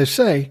because, as I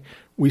say,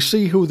 we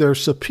see who they're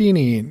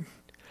subpoenaing,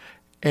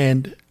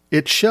 and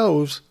it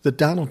shows that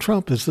Donald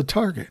Trump is the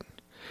target.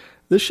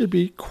 This should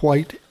be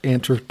quite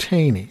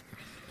entertaining.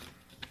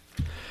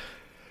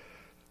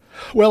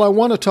 Well, I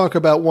want to talk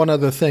about one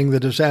other thing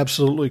that is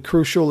absolutely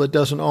crucial. It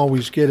doesn't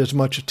always get as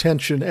much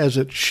attention as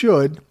it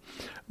should,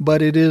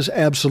 but it is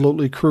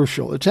absolutely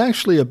crucial. It's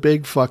actually a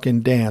big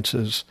fucking dance,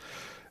 as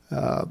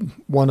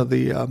one of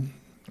the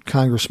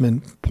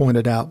congressmen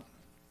pointed out.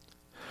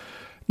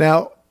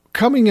 Now,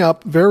 coming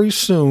up very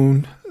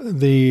soon,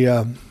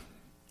 the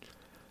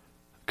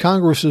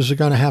Congresses are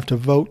going to have to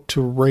vote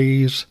to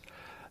raise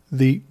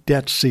the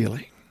debt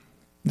ceiling.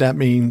 That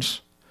means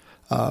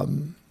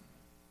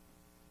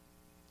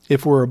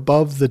if we're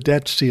above the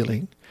debt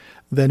ceiling,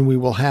 then we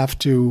will have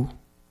to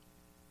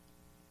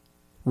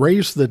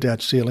raise the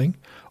debt ceiling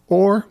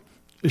or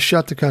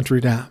shut the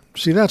country down.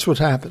 See, that's what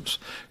happens.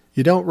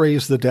 You don't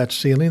raise the debt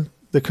ceiling,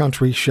 the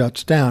country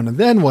shuts down. And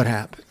then what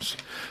happens?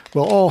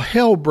 Well, all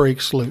hell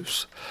breaks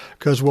loose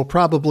because we'll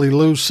probably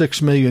lose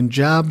 6 million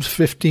jobs,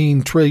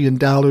 $15 trillion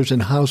in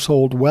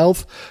household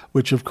wealth,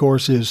 which of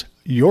course is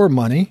your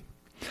money,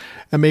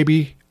 and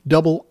maybe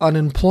double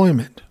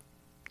unemployment.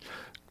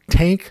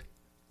 Tank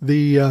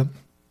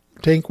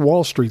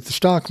Wall Street, the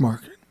stock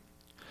market.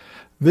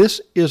 This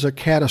is a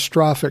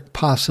catastrophic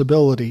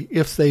possibility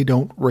if they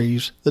don't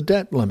raise the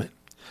debt limit.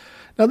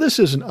 Now, this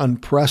isn't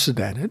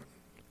unprecedented.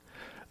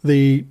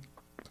 The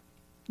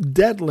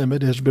debt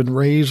limit has been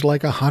raised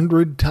like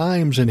 100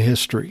 times in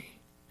history.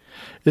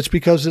 It's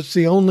because it's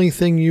the only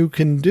thing you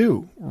can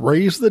do.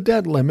 Raise the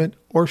debt limit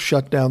or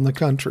shut down the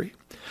country.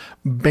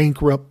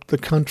 Bankrupt the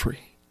country.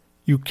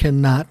 You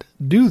cannot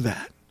do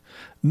that.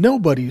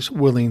 Nobody's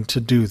willing to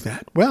do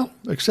that. Well,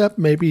 except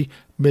maybe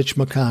Mitch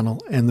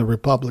McConnell and the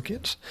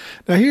Republicans.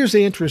 Now, here's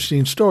the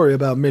interesting story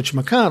about Mitch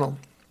McConnell.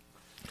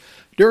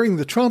 During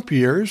the Trump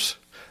years,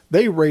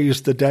 they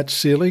raised the debt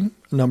ceiling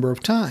a number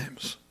of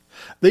times.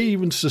 They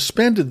even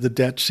suspended the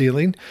debt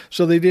ceiling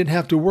so they didn't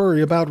have to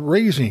worry about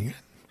raising it.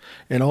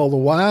 And all the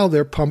while,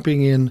 they're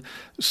pumping in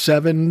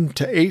 $7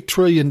 to $8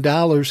 trillion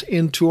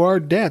into our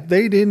debt.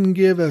 They didn't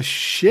give a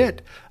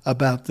shit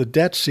about the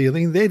debt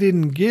ceiling. They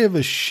didn't give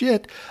a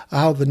shit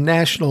how the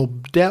national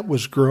debt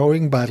was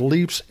growing by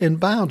leaps and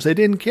bounds. They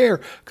didn't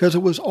care because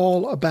it was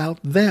all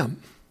about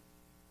them.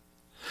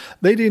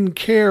 They didn't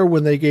care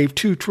when they gave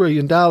 $2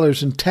 trillion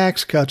in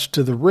tax cuts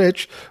to the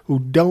rich who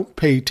don't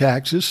pay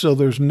taxes, so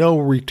there's no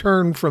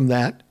return from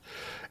that.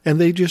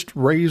 And they just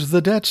raised the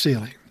debt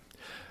ceiling.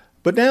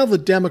 But now the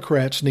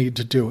Democrats need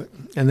to do it,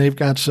 and they've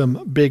got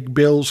some big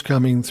bills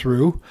coming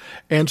through.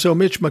 And so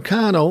Mitch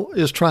McConnell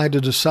is trying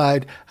to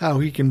decide how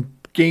he can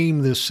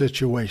game this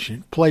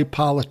situation, play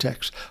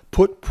politics,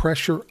 put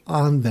pressure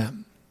on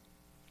them.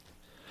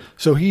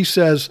 So he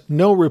says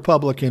no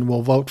Republican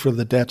will vote for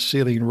the debt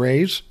ceiling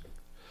raise.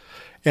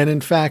 And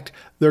in fact,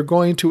 they're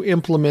going to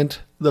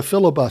implement the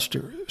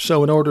filibuster.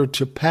 So in order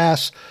to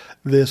pass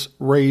this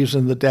raise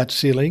in the debt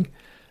ceiling,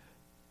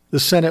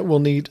 the Senate will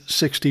need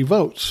 60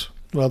 votes.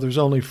 Well, there's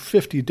only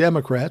 50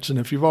 Democrats, and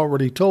if you've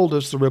already told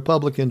us the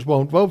Republicans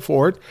won't vote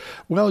for it,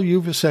 well,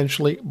 you've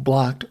essentially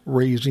blocked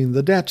raising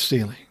the debt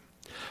ceiling.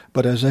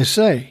 But as I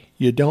say,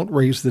 you don't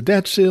raise the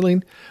debt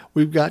ceiling,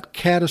 we've got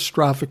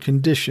catastrophic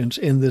conditions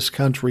in this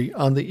country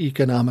on the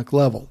economic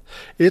level.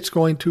 It's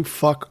going to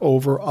fuck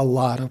over a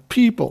lot of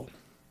people.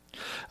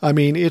 I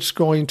mean, it's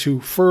going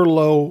to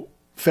furlough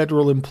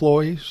federal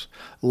employees.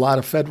 A lot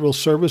of federal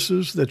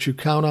services that you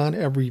count on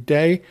every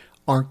day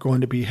aren't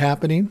going to be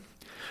happening.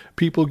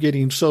 People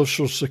getting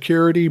Social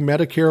Security,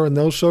 Medicare, and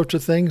those sorts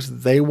of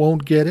things, they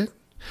won't get it.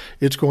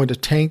 It's going to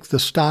tank the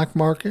stock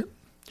market.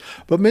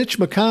 But Mitch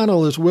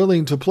McConnell is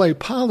willing to play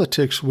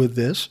politics with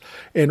this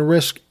and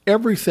risk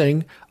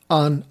everything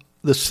on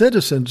the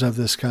citizens of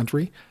this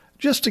country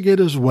just to get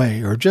his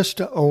way or just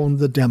to own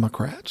the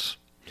Democrats.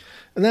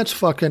 And that's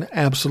fucking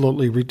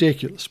absolutely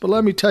ridiculous. But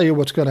let me tell you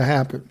what's going to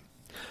happen.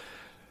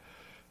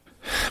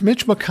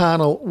 Mitch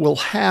McConnell will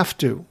have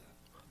to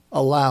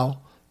allow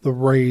the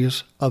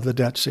raise of the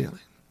debt ceiling.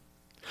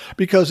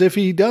 Because if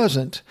he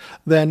doesn't,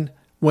 then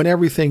when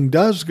everything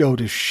does go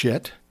to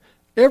shit,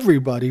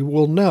 everybody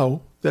will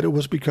know that it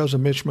was because of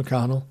Mitch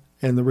McConnell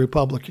and the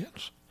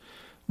Republicans.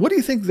 What do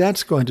you think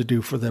that's going to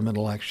do for them in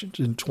elections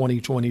in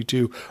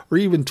 2022 or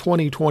even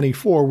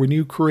 2024 when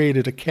you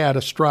created a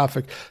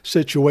catastrophic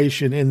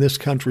situation in this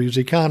country's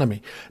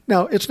economy?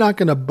 Now, it's not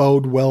going to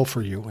bode well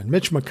for you, and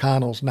Mitch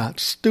McConnell's not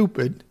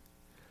stupid.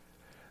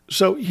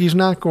 So he's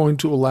not going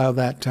to allow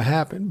that to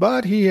happen,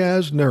 but he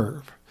has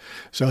nerve.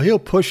 So he'll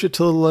push it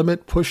to the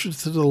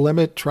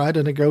limit, try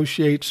to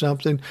negotiate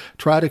something,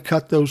 try to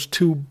cut those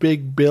two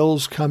big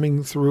bills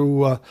coming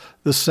through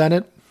the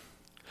Senate,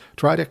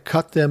 try to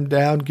cut them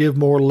down, give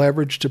more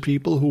leverage to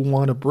people who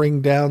want to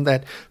bring down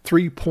that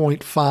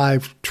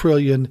 $3.5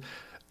 trillion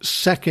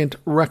second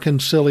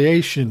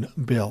reconciliation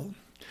bill.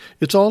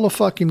 It's all a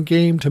fucking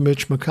game to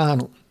Mitch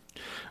McConnell.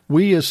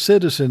 We as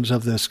citizens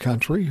of this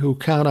country who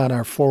count on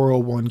our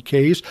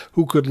 401ks,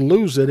 who could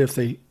lose it if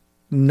they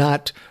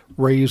not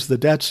raise the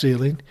debt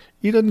ceiling,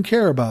 he doesn't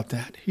care about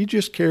that. He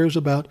just cares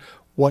about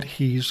what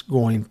he's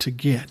going to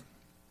get.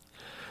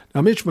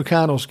 Now, Mitch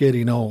McConnell's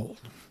getting old.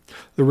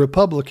 The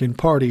Republican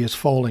Party is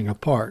falling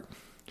apart.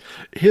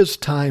 His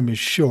time is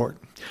short,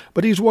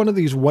 but he's one of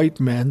these white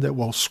men that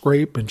will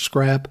scrape and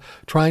scrap,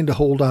 trying to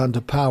hold on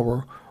to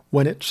power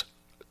when it's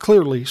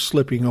clearly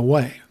slipping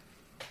away.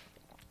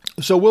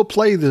 So we'll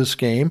play this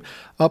game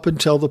up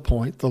until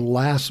the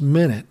last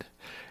minute,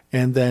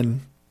 and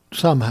then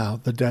somehow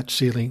the debt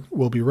ceiling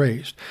will be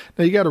raised.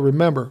 Now, you got to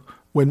remember,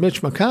 when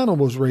Mitch McConnell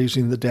was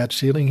raising the debt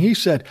ceiling, he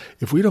said,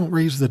 if we don't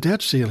raise the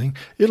debt ceiling,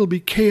 it'll be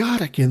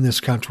chaotic in this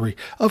country.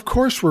 Of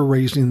course we're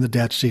raising the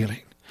debt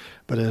ceiling.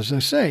 But as I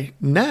say,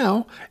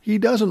 now he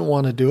doesn't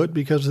want to do it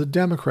because the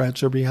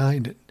Democrats are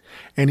behind it.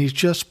 And he's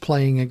just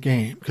playing a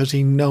game because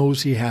he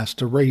knows he has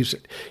to raise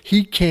it.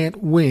 He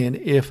can't win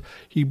if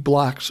he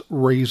blocks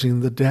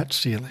raising the debt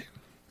ceiling.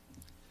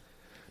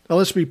 Now,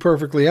 let's be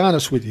perfectly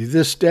honest with you.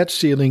 This debt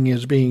ceiling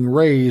is being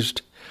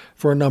raised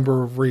for a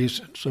number of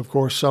reasons. Of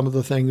course, some of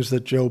the things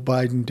that Joe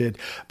Biden did.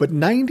 But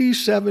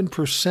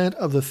 97%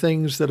 of the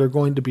things that are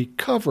going to be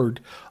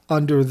covered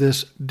under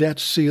this debt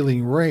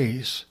ceiling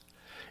raise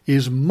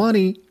is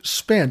money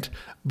spent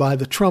by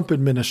the Trump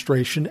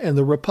administration and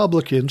the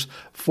Republicans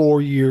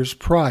 4 years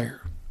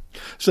prior.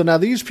 So now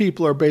these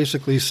people are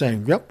basically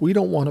saying, yep, we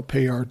don't want to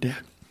pay our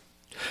debt.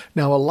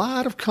 Now, a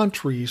lot of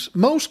countries,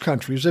 most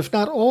countries, if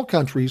not all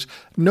countries,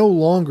 no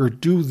longer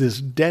do this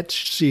debt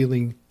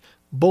ceiling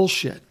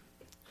bullshit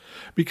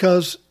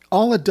because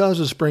all it does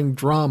is bring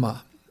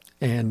drama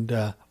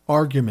and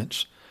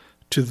arguments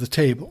to the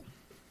table.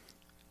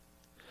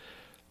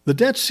 The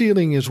debt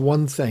ceiling is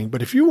one thing,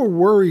 but if you were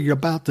worried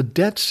about the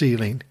debt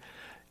ceiling,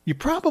 you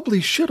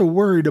probably should have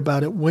worried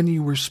about it when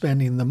you were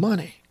spending the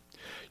money.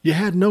 You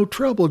had no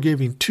trouble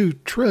giving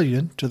 $2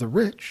 trillion to the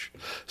rich,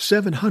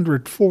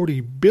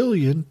 $740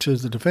 billion to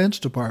the Defense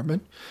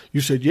Department. You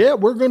said, yeah,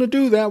 we're going to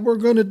do that. We're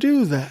going to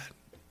do that.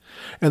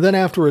 And then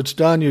after it's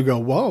done, you go,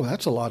 whoa,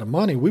 that's a lot of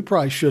money. We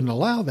probably shouldn't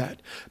allow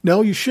that.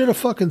 No, you should have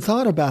fucking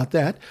thought about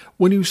that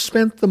when you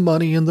spent the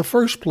money in the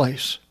first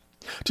place.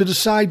 To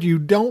decide you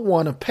don't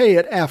want to pay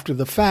it after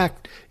the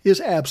fact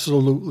is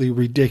absolutely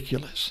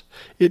ridiculous.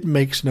 It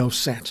makes no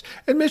sense.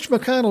 And Mitch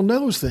McConnell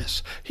knows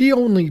this. He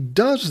only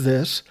does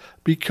this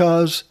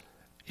because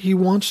he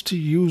wants to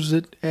use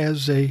it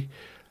as a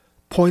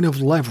point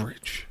of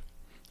leverage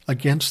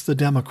against the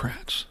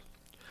Democrats.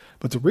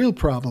 But the real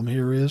problem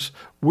here is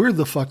we're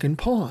the fucking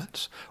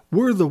pawns.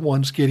 We're the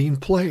ones getting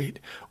played.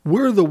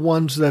 We're the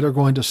ones that are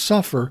going to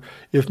suffer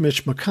if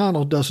Mitch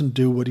McConnell doesn't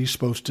do what he's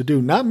supposed to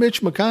do. Not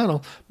Mitch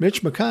McConnell.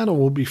 Mitch McConnell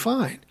will be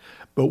fine,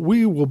 but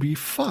we will be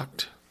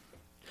fucked.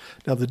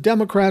 Now, the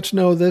Democrats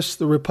know this.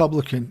 The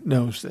Republican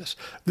knows this.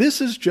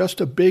 This is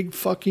just a big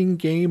fucking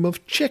game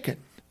of chicken.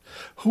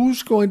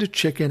 Who's going to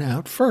chicken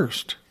out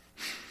first?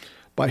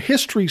 By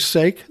history's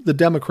sake, the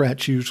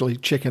Democrats usually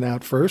chicken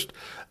out first.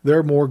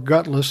 They're more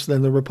gutless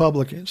than the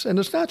Republicans. And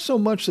it's not so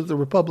much that the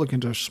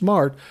Republicans are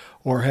smart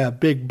or have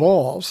big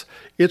balls.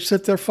 It's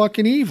that they're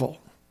fucking evil.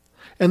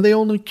 And they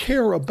only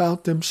care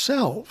about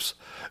themselves.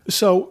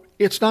 So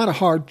it's not a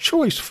hard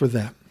choice for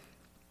them.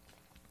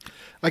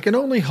 I can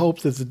only hope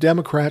that the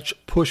Democrats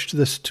push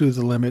this to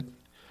the limit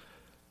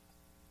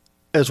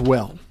as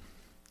well.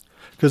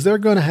 Because they're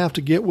going to have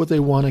to get what they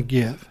want to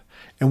give.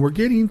 And we're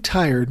getting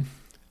tired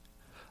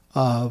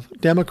of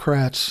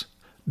Democrats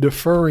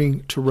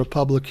deferring to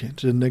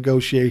Republicans in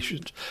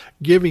negotiations,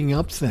 giving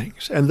up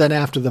things, and then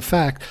after the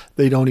fact,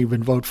 they don't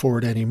even vote for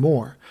it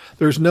anymore.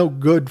 There's no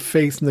good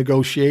faith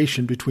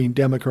negotiation between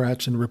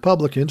Democrats and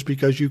Republicans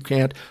because you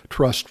can't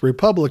trust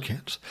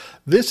Republicans.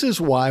 This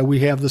is why we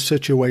have the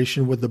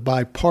situation with the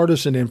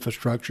bipartisan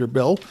infrastructure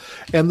bill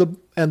and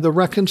the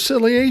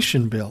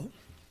reconciliation bill.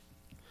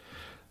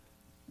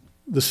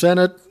 The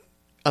Senate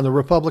on the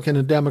Republican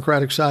and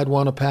Democratic side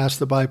want to pass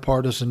the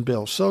bipartisan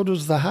bill. So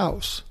does the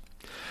House.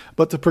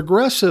 But the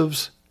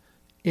progressives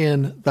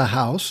in the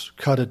House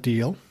cut a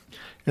deal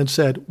and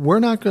said, we're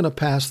not going to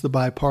pass the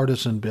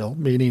bipartisan bill,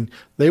 meaning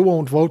they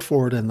won't vote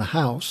for it in the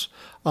House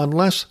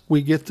unless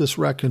we get this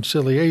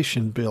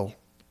reconciliation bill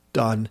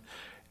done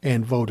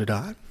and voted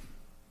on.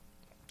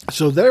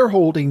 So they're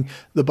holding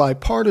the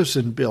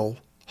bipartisan bill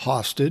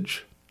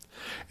hostage.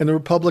 And the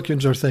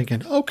Republicans are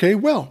thinking, okay,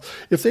 well,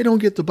 if they don't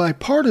get the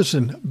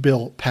bipartisan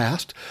bill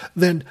passed,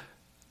 then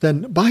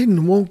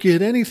Biden won't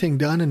get anything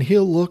done and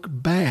he'll look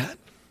bad.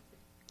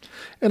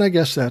 And I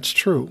guess that's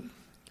true.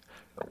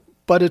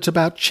 But it's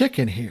about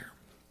chicken here.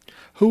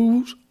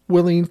 Who's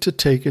willing to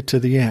take it to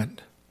the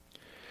end?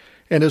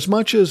 And as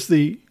much as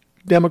the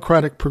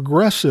Democratic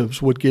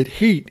progressives would get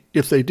heat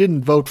if they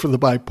didn't vote for the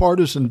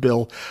bipartisan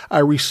bill, I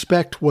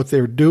respect what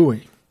they're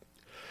doing.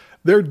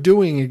 They're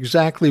doing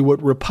exactly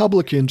what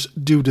Republicans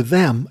do to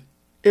them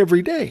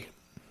every day.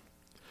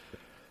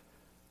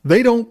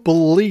 They don't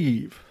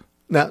believe.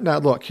 Now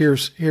look,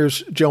 here's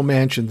Joe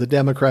Manchin, the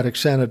Democratic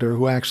senator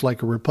who acts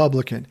like a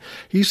Republican.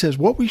 He says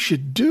what we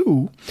should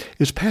do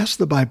is pass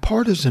the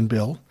bipartisan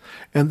bill,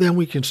 and then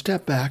we can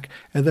step back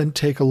and then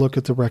take a look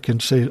at the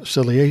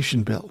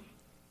reconciliation bill.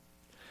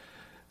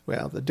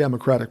 Well, the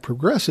Democratic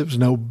progressives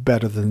know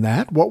better than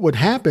that. What would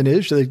happen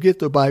is they'd get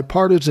the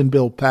bipartisan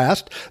bill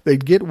passed,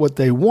 they'd get what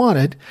they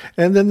wanted,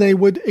 and then they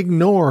would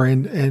ignore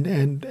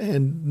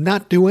and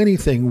not do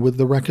anything with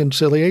the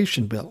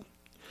reconciliation bill.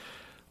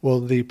 Well,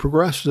 the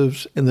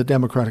progressives in the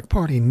Democratic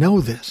Party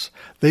know this.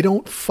 They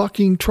don't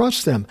fucking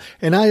trust them,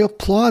 and I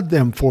applaud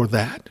them for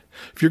that.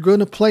 If you're going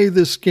to play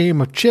this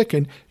game of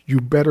chicken, you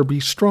better be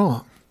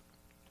strong.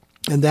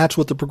 And that's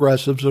what the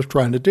progressives are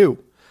trying to do.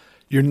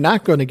 You're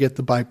not going to get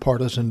the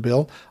bipartisan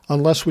bill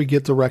unless we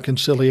get the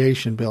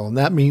reconciliation bill, and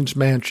that means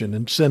Manchin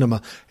and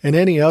Sinema and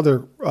any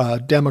other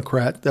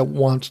Democrat that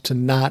wants to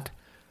not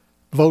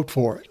vote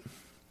for it.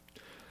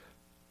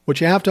 What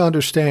you have to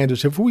understand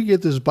is if we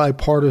get this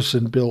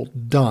bipartisan bill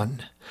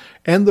done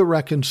and the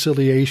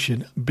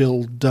reconciliation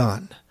bill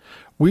done,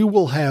 we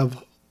will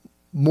have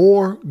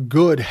more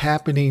good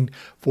happening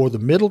for the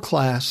middle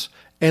class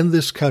and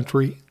this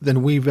country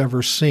than we've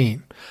ever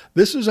seen.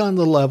 This is on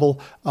the level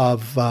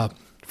of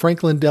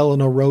Franklin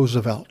Delano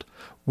Roosevelt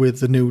with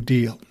the New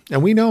Deal.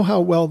 And we know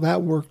how well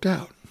that worked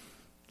out.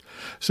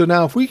 So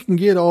now if we can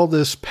get all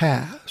this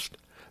passed,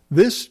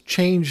 this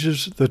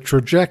changes the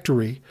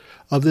trajectory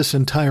of this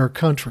entire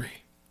country.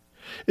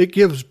 It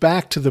gives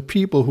back to the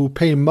people who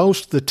pay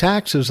most of the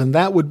taxes, and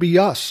that would be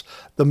us,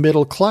 the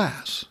middle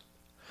class.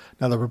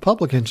 Now, the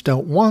Republicans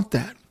don't want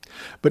that.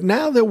 But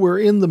now that we're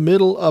in the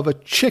middle of a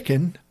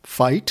chicken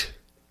fight,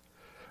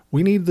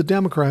 we need the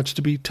Democrats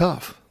to be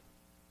tough.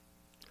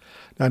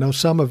 Now, I know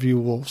some of you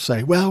will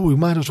say, well, we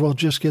might as well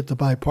just get the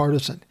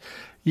bipartisan.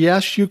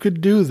 Yes, you could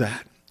do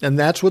that, and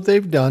that's what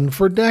they've done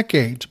for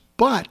decades.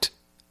 But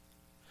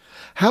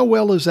how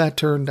well has that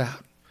turned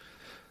out?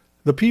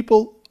 The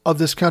people of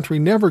this country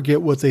never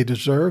get what they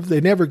deserve. They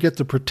never get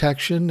the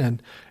protection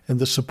and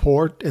the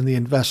support and the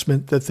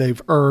investment that they've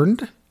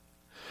earned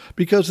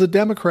because the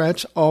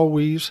Democrats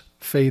always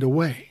fade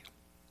away.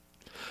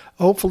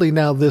 Hopefully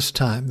now this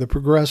time, the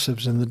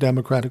progressives in the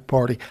Democratic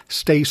Party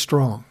stay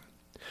strong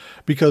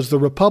because the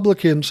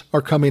Republicans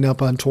are coming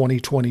up on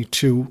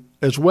 2022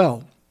 as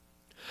well.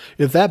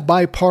 If that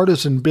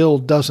bipartisan bill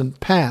doesn't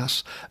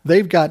pass,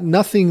 they've got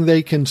nothing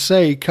they can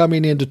say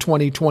coming into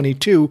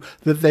 2022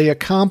 that they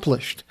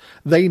accomplished.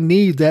 They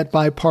need that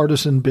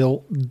bipartisan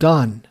bill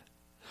done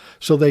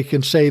so they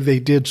can say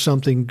they did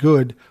something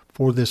good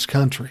for this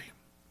country.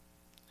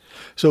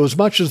 So as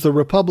much as the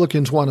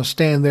Republicans want to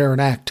stand there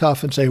and act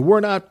tough and say, we're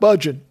not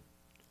budging,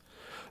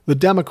 the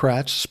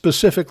Democrats,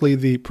 specifically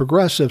the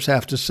progressives,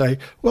 have to say,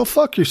 well,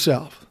 fuck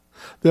yourself.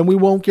 Then we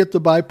won't get the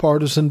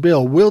bipartisan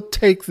bill. We'll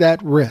take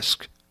that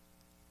risk.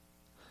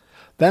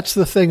 That's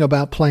the thing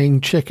about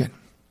playing chicken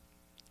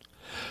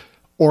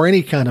or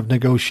any kind of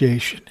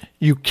negotiation.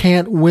 You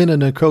can't win a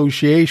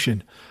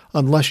negotiation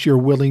unless you're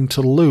willing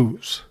to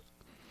lose.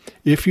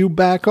 If you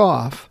back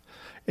off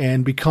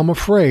and become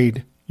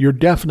afraid, you're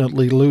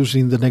definitely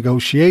losing the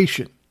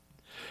negotiation.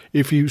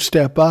 If you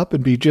step up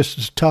and be just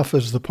as tough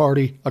as the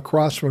party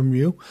across from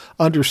you,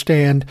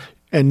 understand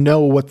and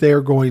know what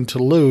they're going to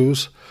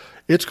lose,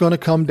 it's going to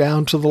come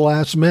down to the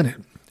last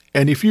minute.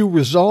 And if you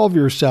resolve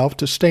yourself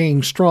to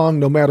staying strong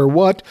no matter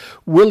what,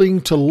 willing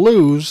to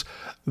lose,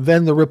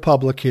 then the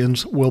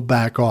Republicans will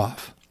back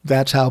off.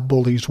 That's how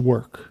bullies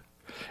work.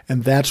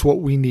 And that's what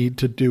we need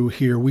to do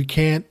here. We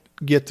can't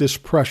get this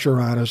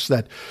pressure on us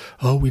that,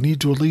 we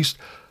need to at least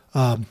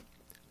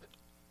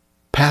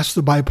pass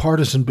the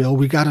bipartisan bill.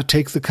 We got to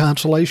take the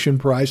consolation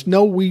prize.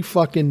 No, we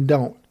fucking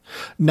don't.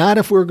 Not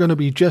if we're going to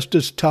be just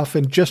as tough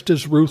and just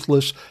as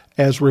ruthless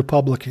as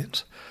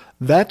Republicans.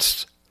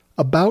 That's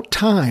about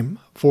time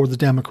for the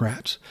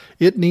Democrats.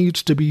 It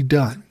needs to be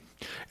done.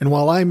 And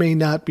while I may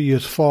not be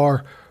as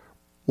far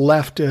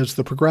left as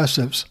the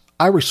progressives,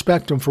 I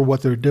respect them for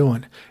what they're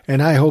doing.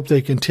 And I hope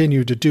they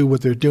continue to do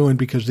what they're doing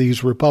because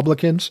these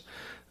Republicans,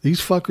 these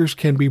fuckers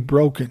can be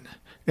broken.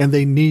 And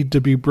they need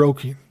to be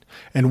broken.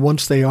 And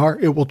once they are,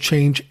 it will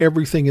change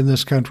everything in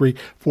this country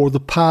for the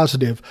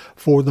positive,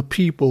 for the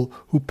people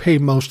who pay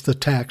most of the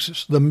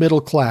taxes, the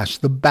middle class,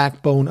 the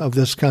backbone of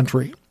this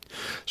country.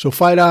 So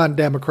fight on,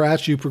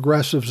 Democrats, you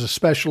progressives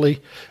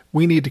especially.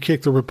 We need to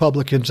kick the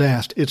Republicans'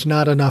 ass. It's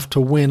not enough to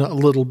win a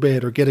little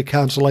bit or get a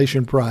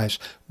consolation prize.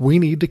 We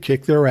need to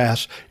kick their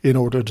ass in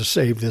order to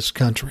save this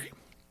country.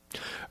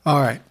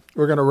 All right,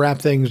 we're going to wrap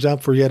things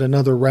up for yet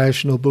another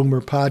Rational Boomer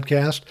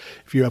podcast.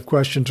 If you have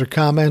questions or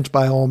comments,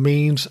 by all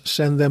means,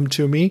 send them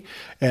to me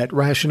at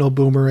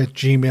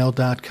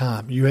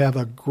rationalboomer@gmail.com. You have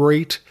a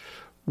great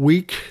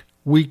week,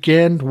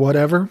 weekend,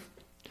 whatever,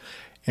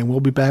 and we'll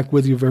be back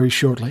with you very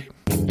shortly.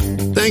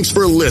 Thanks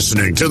for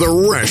listening to the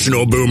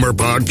Rational Boomer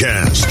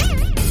Podcast.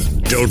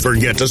 Don't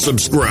forget to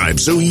subscribe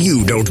so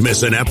you don't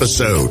miss an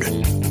episode.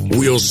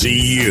 We'll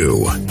see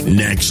you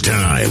next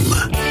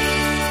time.